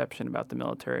this perception about the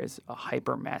military as a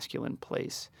hyper-masculine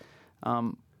place.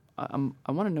 I want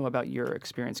to know about your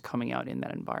experience coming out in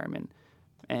that environment.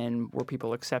 And were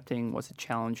people accepting? Was it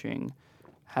challenging?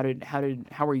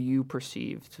 How were you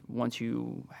perceived once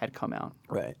you had come out?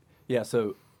 Right. Yeah.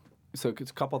 So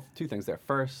it's two things there.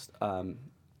 First,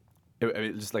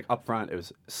 it just up front, it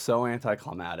was so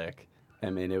anticlimactic. I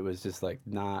mean, it was just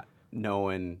not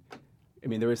knowing. I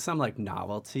mean, there was some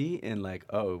novelty in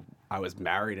oh, I was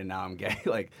married and now I'm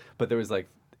gay. But there was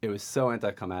it was so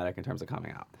anticlimactic in terms of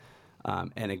coming out.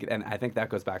 And I think that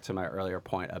goes back to my earlier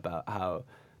point about how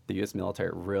the U.S.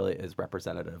 military really is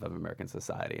representative of American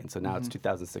society. And so now it's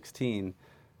 2016.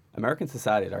 American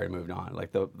society had already moved on.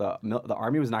 The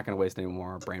Army was not going to waste any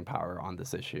more brain power on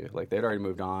this issue. They'd already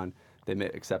moved on. They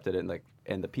accepted it,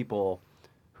 and the people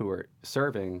who were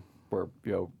serving were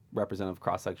representative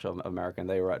cross-section of America, and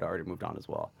they had already moved on as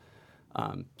well.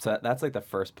 So that's the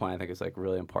first point I think is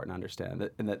really important to understand.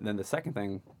 And then the second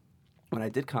thing, when I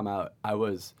did come out, I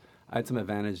had some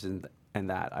advantage in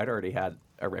that I'd already had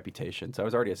a reputation. So I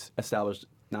was already established,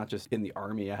 not just in the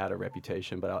Army I had a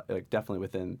reputation, but definitely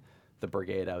within the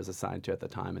brigade I was assigned to at the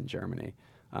time in Germany.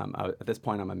 At this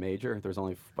point, I'm a major. There's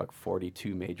only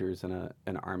 42 majors in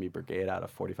an Army brigade out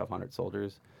of 4,500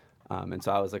 soldiers. And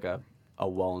so I was a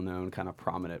well-known kind of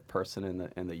prominent person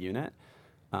in the unit.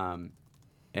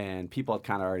 And people had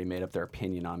kind of already made up their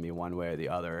opinion on me one way or the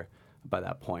other by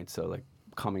that point. So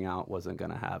coming out wasn't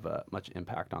going to have much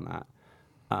impact on that.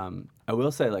 I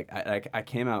will say I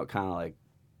came out kind of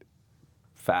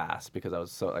fast because I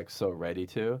was so ready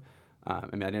to. I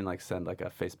mean, I didn't send a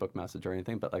Facebook message or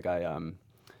anything, but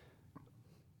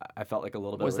I felt a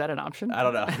little bit. Was that an option? I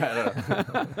don't know.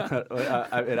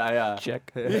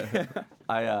 Check.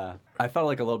 I felt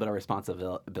a little bit of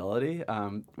responsibility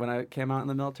when I came out in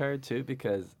the military too,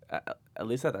 because at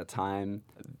least at that time,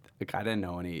 I didn't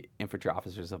know any infantry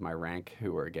officers of my rank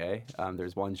who were gay.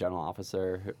 There's one general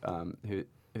officer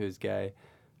who's gay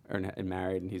and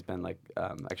married, and he's been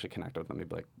actually connected with me,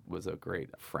 but was a great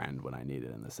friend when I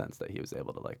needed, in the sense that he was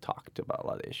able to talk about a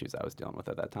lot of the issues I was dealing with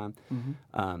at that time.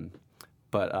 Mm-hmm.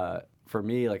 But for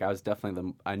me, I was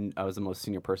definitely I was the most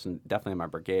senior person, definitely in my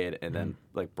brigade, and then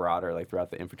broader, throughout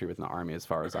the infantry within the Army, as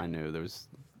far as I knew, there was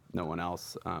no one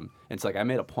else. And so I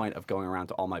made a point of going around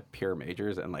to all my peer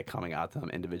majors and coming out to them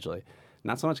individually,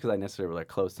 not so much because I necessarily were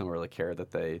close to them or really cared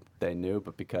that they knew,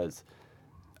 but because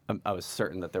I was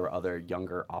certain that there were other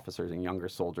younger officers and younger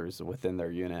soldiers within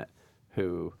their unit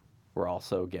who were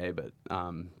also gay, but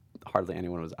hardly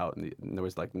anyone was out and there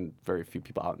was very few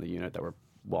people out in the unit that were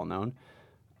well known.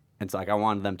 And so I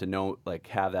wanted them to know,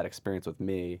 have that experience with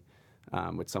me,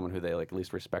 with someone who they at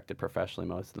least respected professionally,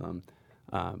 most of them,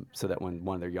 so that when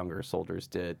one of their younger soldiers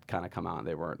did kind of come out,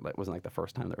 they weren't it wasn't the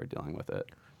first time they were dealing with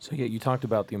it. So yeah, you talked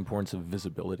about the importance of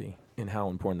visibility and how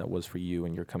important that was for you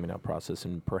in your coming out process,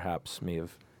 and perhaps may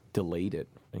have delayed it,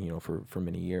 for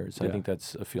many years. Yeah. I think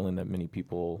that's a feeling that many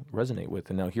people resonate with.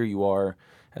 And now here you are,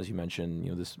 as you mentioned,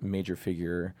 this major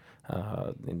figure,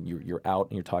 and you're out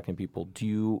and you're talking to people. Do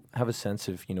you have a sense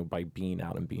of, by being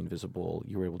out and being visible,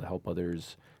 you were able to help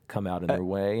others come out in their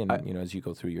way, and as you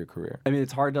go through your career? I mean,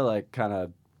 it's hard to kind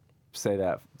of say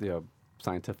that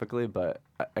scientifically, but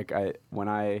when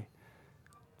I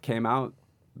came out,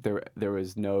 there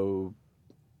was no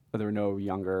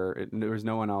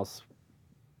one else.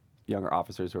 Younger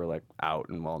officers who were out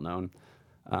and well known,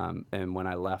 and when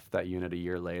I left that unit a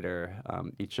year later,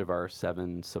 each of the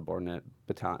 7 subordinate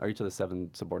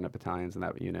battalions in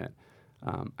that unit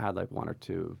had 1 or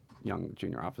 2 young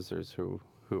junior officers who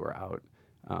were out,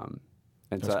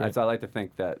 And That's so, great. so I like to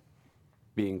think that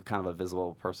being kind of a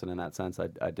visible person in that sense,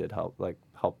 I did help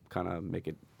kind of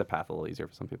make the path a little easier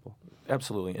for some people.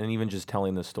 Absolutely. And even just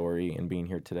telling the story and being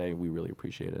here today, we really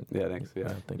appreciate it. Yeah, thanks.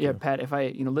 Yeah. Thank Yeah, you. Pat, if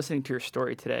listening to your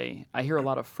story today, I hear a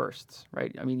lot of firsts,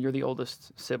 right? I mean, you're the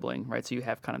oldest sibling, right? So you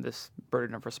have kind of this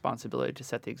burden of responsibility to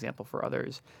set the example for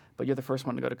others. But you're the first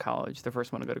one to go to college, the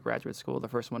first one to go to graduate school, the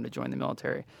first one to join the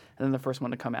military, and then the first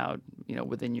one to come out,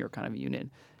 within your kind of unit.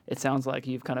 It sounds like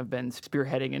you've kind of been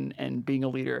spearheading and being a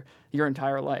leader your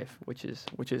entire life, which is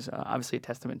obviously a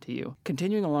testament to you.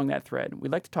 Continuing along that thread,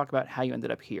 we'd like to talk about how you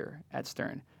ended up here at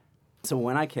Stern. So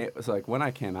when I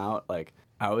came out, like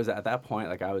I was at that point,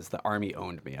 like the Army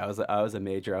owned me. I was a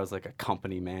major. I was like a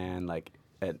company man.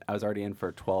 And I was already in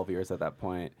for 12 years at that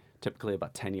point. Typically,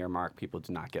 about 10-year mark, people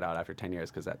do not get out after 10 years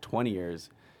because at 20 years,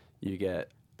 you get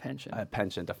Pension. a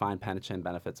pension, defined pension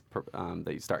benefits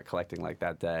that you start collecting like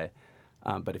that day.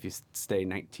 But if you stay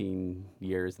 19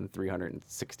 years and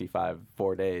 365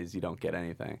 days, you don't get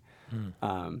anything.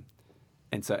 And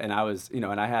I was,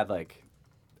 and I had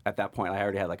at that point, I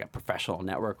already had a professional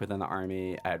network within the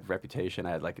Army. I had reputation.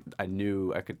 I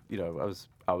knew I could,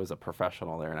 I was a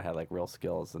professional there, and I had real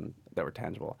skills and that were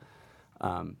tangible.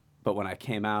 But when I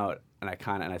came out and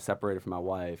I separated from my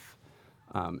wife,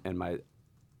 and my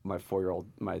 4-year-old,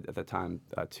 at the time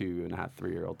 2.5,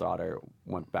 3-year-old daughter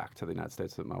went back to the United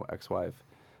States with my ex-wife.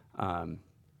 I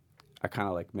kind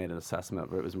of made an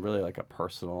assessment, but it was really a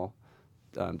personal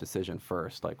decision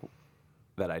first,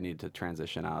 that I needed to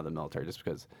transition out of the military, just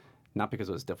because, not because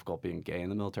it was difficult being gay in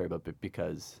the military, but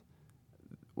because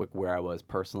where I was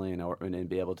personally, and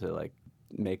be able to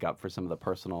make up for some of the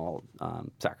personal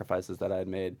sacrifices that I had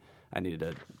made. I needed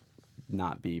to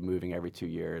not be moving every 2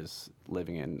 years,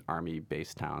 living in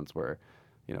Army-based towns where,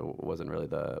 wasn't really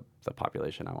the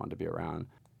population I wanted to be around.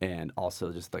 And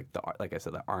also just like I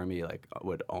said, the Army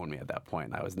would own me at that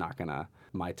point. I was not gonna,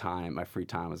 my free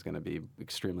time was gonna be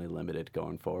extremely limited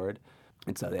going forward.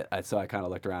 And so I kind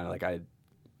of looked around,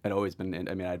 I'd always been,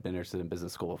 I'd been interested in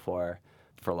business school before.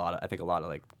 I think a lot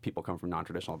of people come from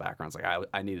non-traditional backgrounds.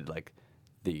 I needed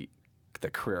the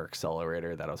career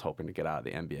accelerator that I was hoping to get out of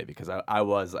the MBA, because I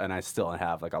was, and I still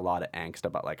have a lot of angst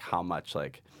about how much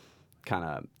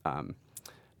kind of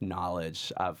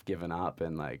knowledge I've given up,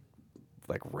 and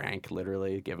rank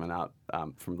literally given up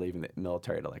from leaving the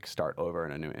military to start over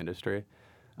in a new industry.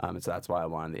 And so that's why I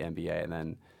wanted the MBA. And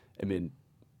then,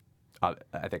 I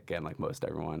think again, most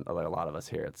everyone, a lot of us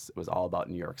here, it was all about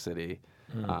New York City.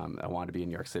 I wanted to be in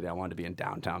New York City. I wanted to be in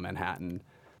downtown Manhattan.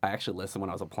 I actually listened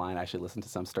when I was applying. I actually listened to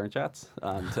some Stern Chats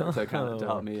to kind of to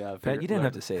help me. Pat, you didn't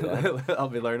have to say that.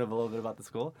 Help me learn a little bit about the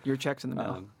school. Your check's in the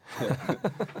mail.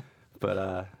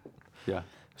 But yeah.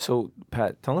 So,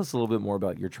 Pat, tell us a little bit more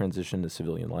about your transition to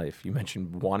civilian life. You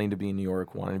mentioned wanting to be in New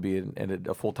York, wanting to be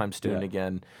a full-time student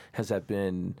again. Has that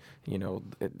been,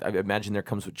 I imagine there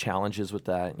comes with challenges with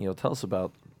that. Tell us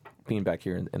about being back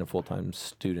here in a full-time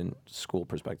student school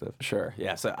perspective. Sure.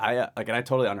 Yeah. So and I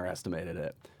totally underestimated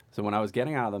it. So when I was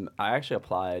getting out of them, I actually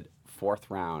applied 4th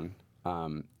round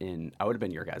I would have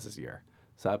been your guys' year.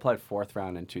 So I applied 4th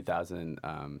round in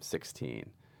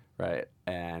 2016. Right,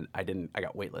 and I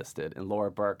got waitlisted. And Laura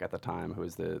Burke at the time, who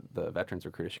was the veterans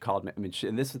recruiter, she called me.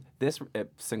 And this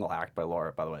single act by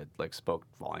Laura, by the way, spoke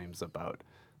volumes about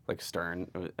Stern.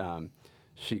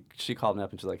 She called me up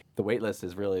and she's like, the wait list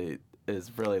is really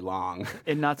long.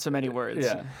 In not so many words.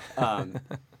 Yeah.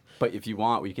 But if you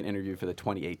want, we can interview for the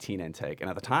 2018 intake. And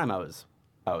at the time, I was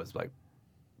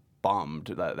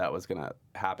bummed that was going to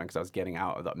happen, because I was getting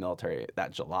out of the military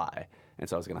that July. And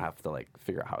so I was going to have to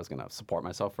figure out how I was going to support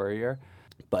myself for a year.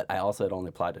 But I also had only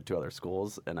applied to 2 other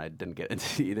schools, and I didn't get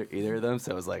into either of them.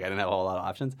 So it was I didn't have a whole lot of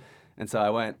options. And so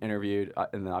I went, interviewed,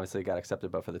 and then obviously got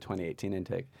accepted, but for the 2018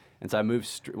 intake. And so I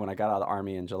moved, when I got out of the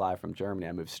Army in July from Germany,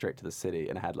 I moved straight to the city,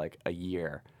 and I had a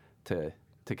year to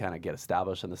kind of get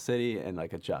established in the city and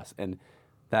adjust. And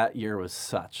that year was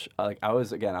such, I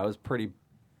was pretty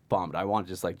bummed. I wanted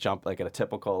to just jump at a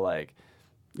typical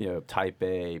type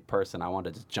A person. I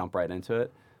wanted to just jump right into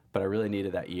it, but I really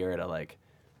needed that year to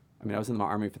I was in the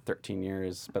Army for 13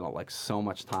 years, spent so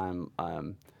much time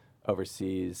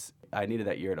overseas. I needed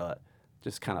that year to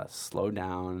just kind of slow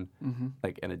down,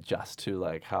 and adjust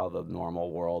to how the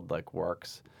normal world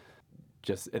works,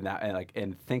 just in that,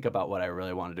 and think about what I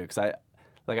really want to do, because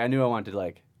I knew I wanted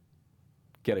to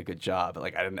get a good job, but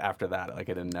I didn't, after that, I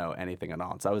didn't know anything at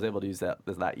all. And so I was able to use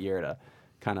that year to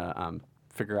kind of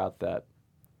figure out that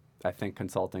I think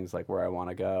consulting's where I want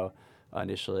to go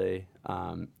initially.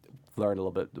 Learn a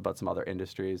little bit about some other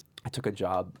industries. I took a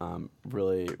job,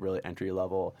 really entry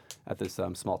level, at this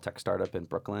small tech startup in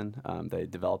Brooklyn. They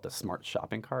developed a smart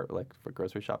shopping cart, like for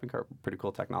grocery shopping cart, pretty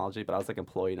cool technology. But I was like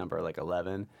employee number like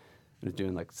 11, and was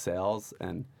doing like sales,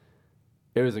 and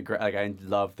it was a great. Like I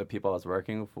loved the people I was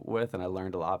working with, and I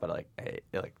learned a lot. But like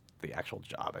the actual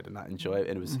job, I did not enjoy it,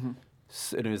 and it was.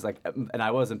 It was like, and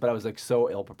I wasn't, but I was like so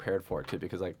ill prepared for it too,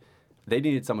 because like they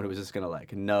needed someone who was just gonna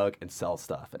like nug and sell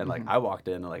stuff, and like I walked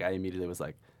in and like I immediately was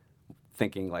like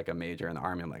thinking like a major in the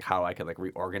Army, and like how I could like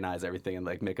reorganize everything and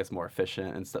like make us more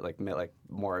efficient and stuff, like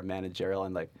more managerial,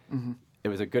 and like it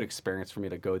was a good experience for me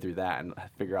to go through that and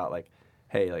figure out like,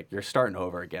 hey, like you're starting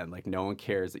over again, like no one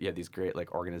cares that you have these great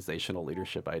like organizational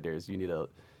leadership ideas. You need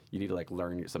to like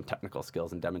learn some technical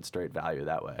skills and demonstrate value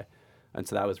that way, and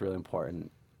so that was really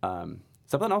important.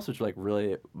 Something else which like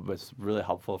was really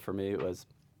helpful for me was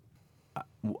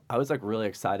I was like really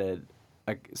excited.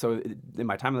 Like so in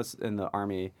my time in the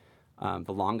Army,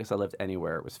 the longest I lived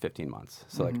anywhere was 15 months.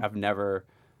 So like I've never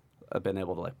been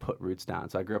able to like put roots down.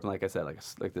 So I grew up in, like I said,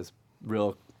 like this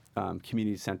real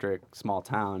community centric small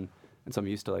town, and so I'm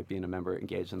used to like being a member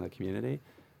engaged in the community.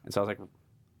 And so I was like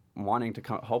wanting to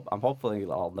hopefully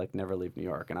I'll like never leave New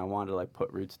York, and I wanted to like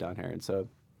put roots down here. And so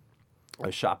I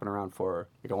was shopping around for,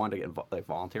 like I wanted to get like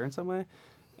volunteer in some way,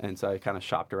 and so I kind of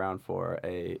shopped around for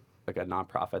a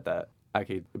nonprofit that I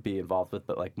could be involved with,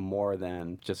 but like more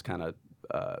than just kind of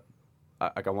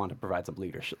like I wanted to provide some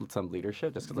leadership,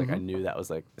 just because like I knew that was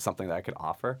like something that I could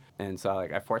offer. And so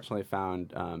like I fortunately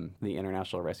found the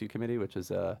International Rescue Committee, which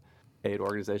is a aid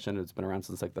organization. It's been around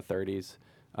since like the 30s.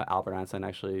 Albert Einstein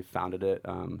actually founded it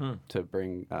to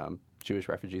bring Jewish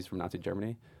refugees from Nazi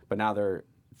Germany. But now they're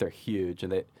huge,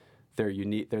 and they're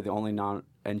unique. They're the only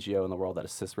non-NGO in the world that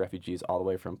assists refugees all the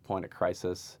way from point of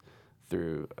crisis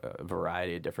through a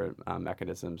variety of different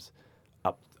mechanisms,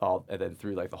 and then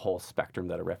through like the whole spectrum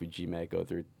that a refugee may go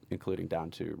through, including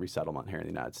down to resettlement here in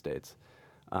the United States.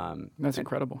 That's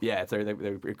incredible. Yeah, they're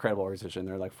an incredible organization.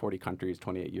 They're like 40 countries,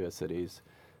 28 U.S. cities,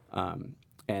 and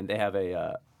they have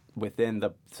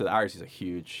so ours is a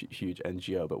huge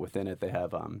NGO, but within it they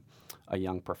have a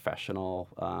young professional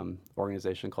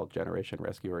organization called Generation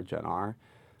Rescue, or Gen R,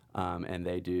 and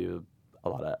they do a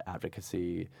lot of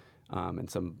advocacy and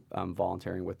some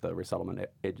volunteering with the resettlement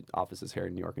offices here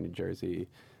in New York and New Jersey,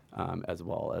 as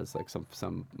well as like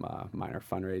some minor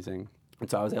fundraising. And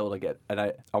so I was able to get, and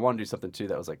I wanted to do something too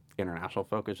that was like international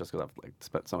focused, just because I've like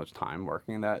spent so much time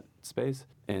working in that space.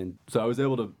 And so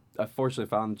I fortunately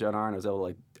found Gen R, and I was able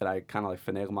to and I kind of like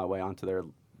finagled my way onto their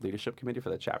leadership committee for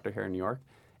the chapter here in New York.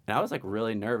 And I was like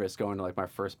really nervous going to like my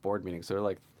first board meeting. So there are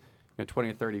like 20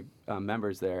 or 30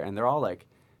 members there, and they're all like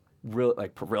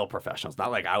real professionals.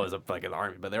 Not like I was like in the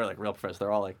Army, but they're like real professionals.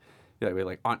 They're all like, we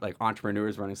had like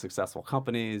entrepreneurs running successful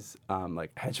companies,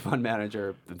 like hedge fund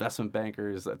manager, investment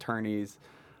bankers, attorneys,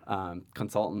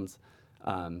 consultants.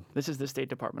 This is the State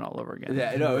Department all over again.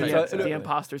 Yeah, no, the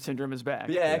imposter syndrome is back.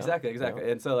 Yeah, exactly. Yeah.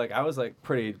 And so like I was like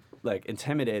pretty like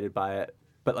intimidated by it,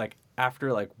 but like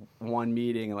after like one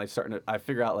meeting and like I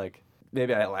figure out like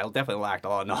maybe I definitely lacked a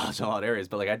lot of knowledge in a lot of areas,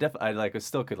 but like I like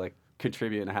still could like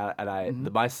contribute,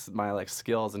 and my like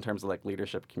skills in terms of like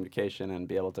leadership, communication, and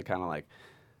be able to kind of like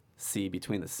see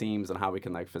between the seams and how we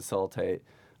can like facilitate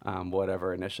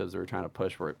whatever initiatives we're trying to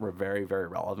push were very, very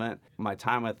relevant. My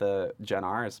time with the Gen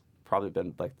R has probably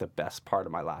been like the best part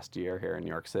of my last year here in New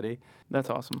York City. That's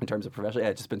awesome. In terms of professional,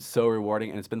 it's just been so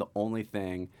rewarding, and it's been the only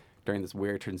thing during this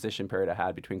weird transition period I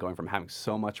had between going from having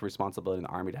so much responsibility in the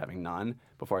Army to having none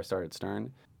before I started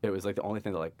Stern. It was like the only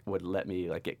thing that like would let me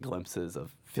like get glimpses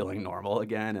of feeling normal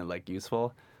again and like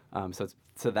useful.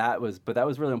 That was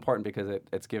really important, because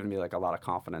it's given me like a lot of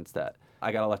confidence that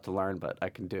I got a lot to learn, but I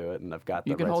can do it, and I've got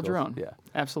the you can right hold skills. your own. Yeah,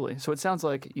 absolutely. So it sounds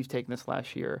like you've taken this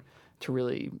last year to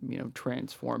really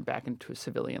transform back into a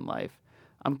civilian life.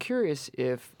 I'm curious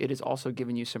if it has also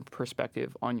given you some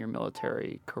perspective on your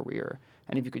military career,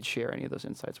 and if you could share any of those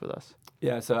insights with us.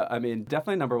 Yeah, so I mean,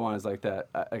 definitely number one is like that.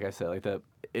 Like I said,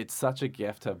 it's such a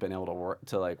gift to have been able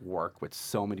to work with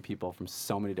so many people from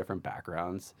so many different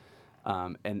backgrounds.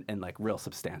 And like real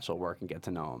substantial work, and get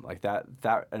to know them like that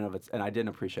and I didn't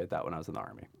appreciate that when I was in the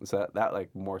Army. And so that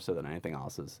like more so than anything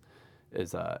else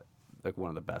is like one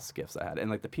of the best gifts I had.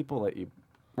 And like the people that you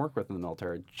work with in the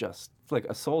military are just like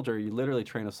a soldier. You literally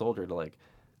train a soldier to like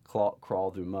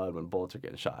crawl through mud when bullets are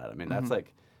getting shot at. I mean, that's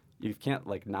like, you can't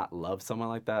like not love someone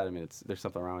like that. I mean, there's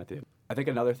something wrong with you. I think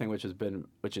another thing which has been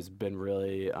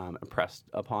really impressed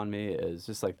upon me is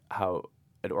just like how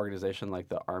an organization like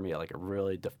the Army like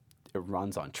it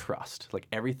runs on trust. Like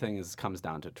everything comes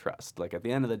down to trust. Like at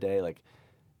the end of the day, like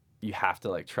you have to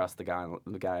like trust the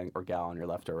guy or gal on your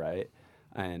left or right,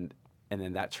 and And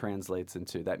then that translates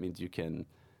into, that means you can,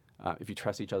 if you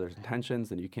trust each other's intentions,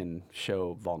 then you can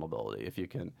show vulnerability. If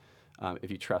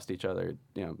you trust each other,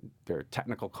 their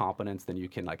technical competence, then you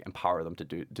can like empower them to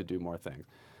do more things.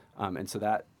 And so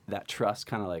that trust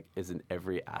kind of like is in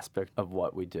every aspect of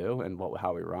what we do and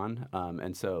how we run.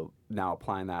 And so now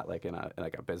applying that like in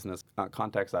a business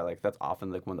context, that's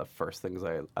often like one of the first things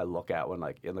I look at when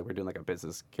we're doing like a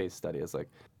business case study is like,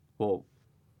 well,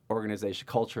 organization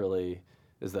culturally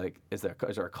is there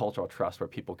a cultural trust where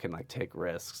people can like take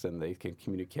risks and they can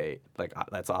communicate? Like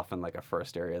that's often like a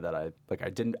first area that I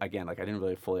didn't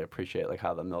really fully appreciate like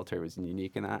how the military was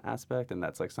unique in that aspect, and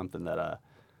that's like something that I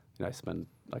spend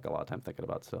like a lot of time thinking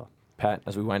about still. Pat,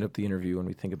 as we wind up the interview and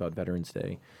we think about Veterans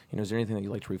Day, is there anything that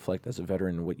you'd like to reflect as a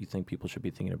veteran and what you think people should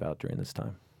be thinking about during this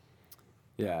time?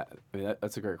 Yeah, I mean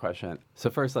that's a great question.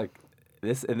 So first, like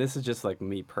this is just like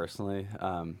me personally.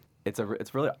 It's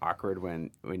really awkward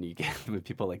when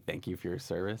people like thank you for your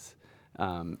service,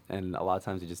 and a lot of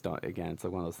times you just don't. Again, it's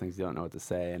like one of those things you don't know what to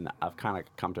say, and I've kind of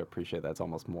come to appreciate that it's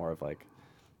almost more for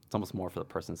the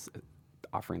person's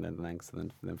offering than thanks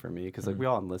than for me, because like we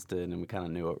all enlisted and we kind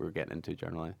of knew what we were getting into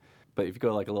generally. But if you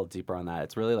go like a little deeper on that,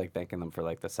 it's really like thanking them for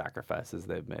like the sacrifices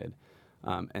they've made,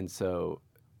 and so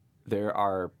there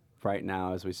are. Right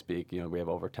now, as we speak, we have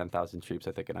over 10,000 troops,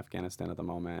 I think, in Afghanistan at the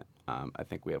moment. I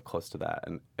think we have close to that,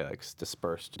 and it's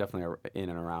dispersed definitely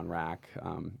in and around RAC.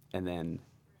 And then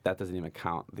that doesn't even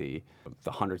count the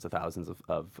hundreds of thousands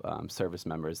of service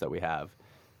members that we have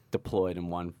deployed in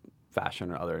one fashion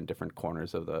or other in different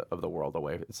corners of the world,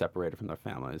 away, separated from their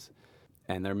families.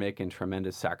 And they're making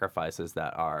tremendous sacrifices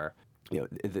that are,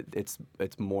 it's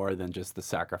more than just the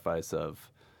sacrifice of.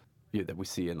 That we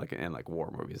see in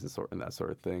war movies and that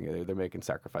sort of thing. They're making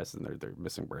sacrifices and they're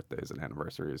missing birthdays and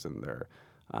anniversaries, and they're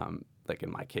like in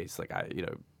my case, like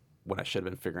when I should have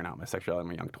been figuring out my sexuality in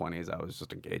my young 20s, I was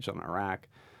just engaged on Iraq.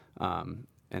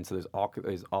 And so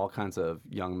there's all kinds of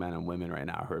young men and women right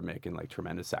now who are making like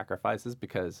tremendous sacrifices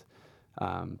because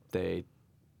they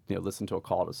listen to a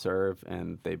call to serve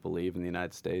and they believe in the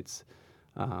United States,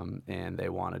 and they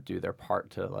want to do their part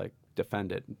to like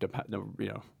defend it,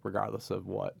 regardless of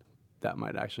what that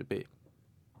might actually be.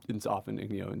 It's often,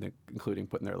 including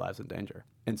putting their lives in danger.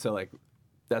 And so, like,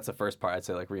 that's the first part. I'd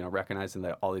say, like, recognizing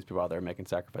that all these people out there are making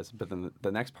sacrifices. But then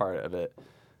the next part of it,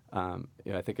 I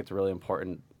think it's really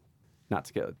important not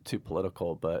to get too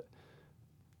political, but,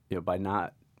 by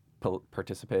not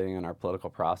participating in our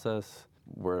political process,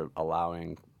 we're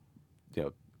allowing,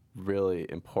 really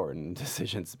important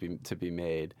decisions to be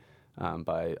made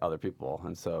by other people.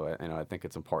 And so, I think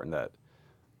it's important that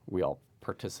we all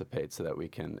participate so that we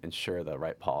can ensure the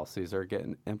right policies are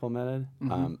getting implemented.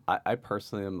 Mm-hmm. I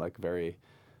personally am like very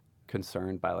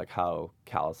concerned by like how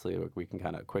callously we can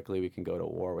go to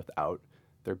war without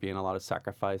there being a lot of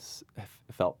sacrifice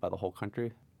felt by the whole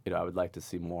country. I would like to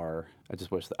see more.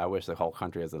 I wish the whole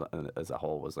country as a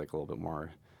whole was like a little bit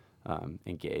more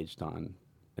engaged on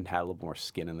and had a little more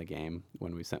skin in the game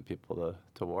when we sent people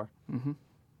to war. Mm-hmm.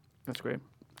 That's great.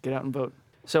 Get out and vote.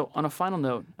 So on a final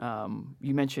note,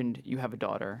 you mentioned you have a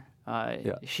daughter.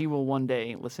 Yeah. She will one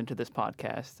day listen to this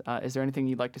podcast. Is there anything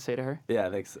you'd like to say to her? Yeah,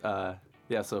 thanks.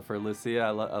 So for Lucia,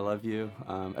 I love you.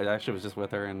 I actually was just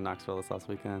with her in Knoxville this last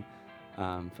weekend.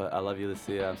 But I love you,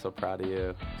 Lucia. I'm so proud of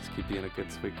you. Just keep being a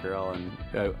good, sweet girl. And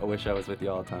I wish I was with you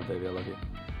all the time, baby. I love you.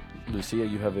 Lucia,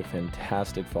 you have a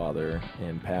fantastic father,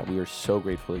 and Pat, we are so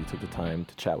grateful you took the time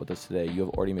to chat with us today. You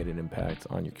have already made an impact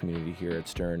on your community here at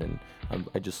Stern, and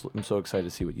I'm so excited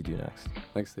to see what you do next.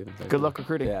 Thanks, Stephen. Good luck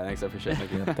recruiting. Yeah, thanks. I appreciate it.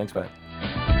 Thank you. Thanks, Pat.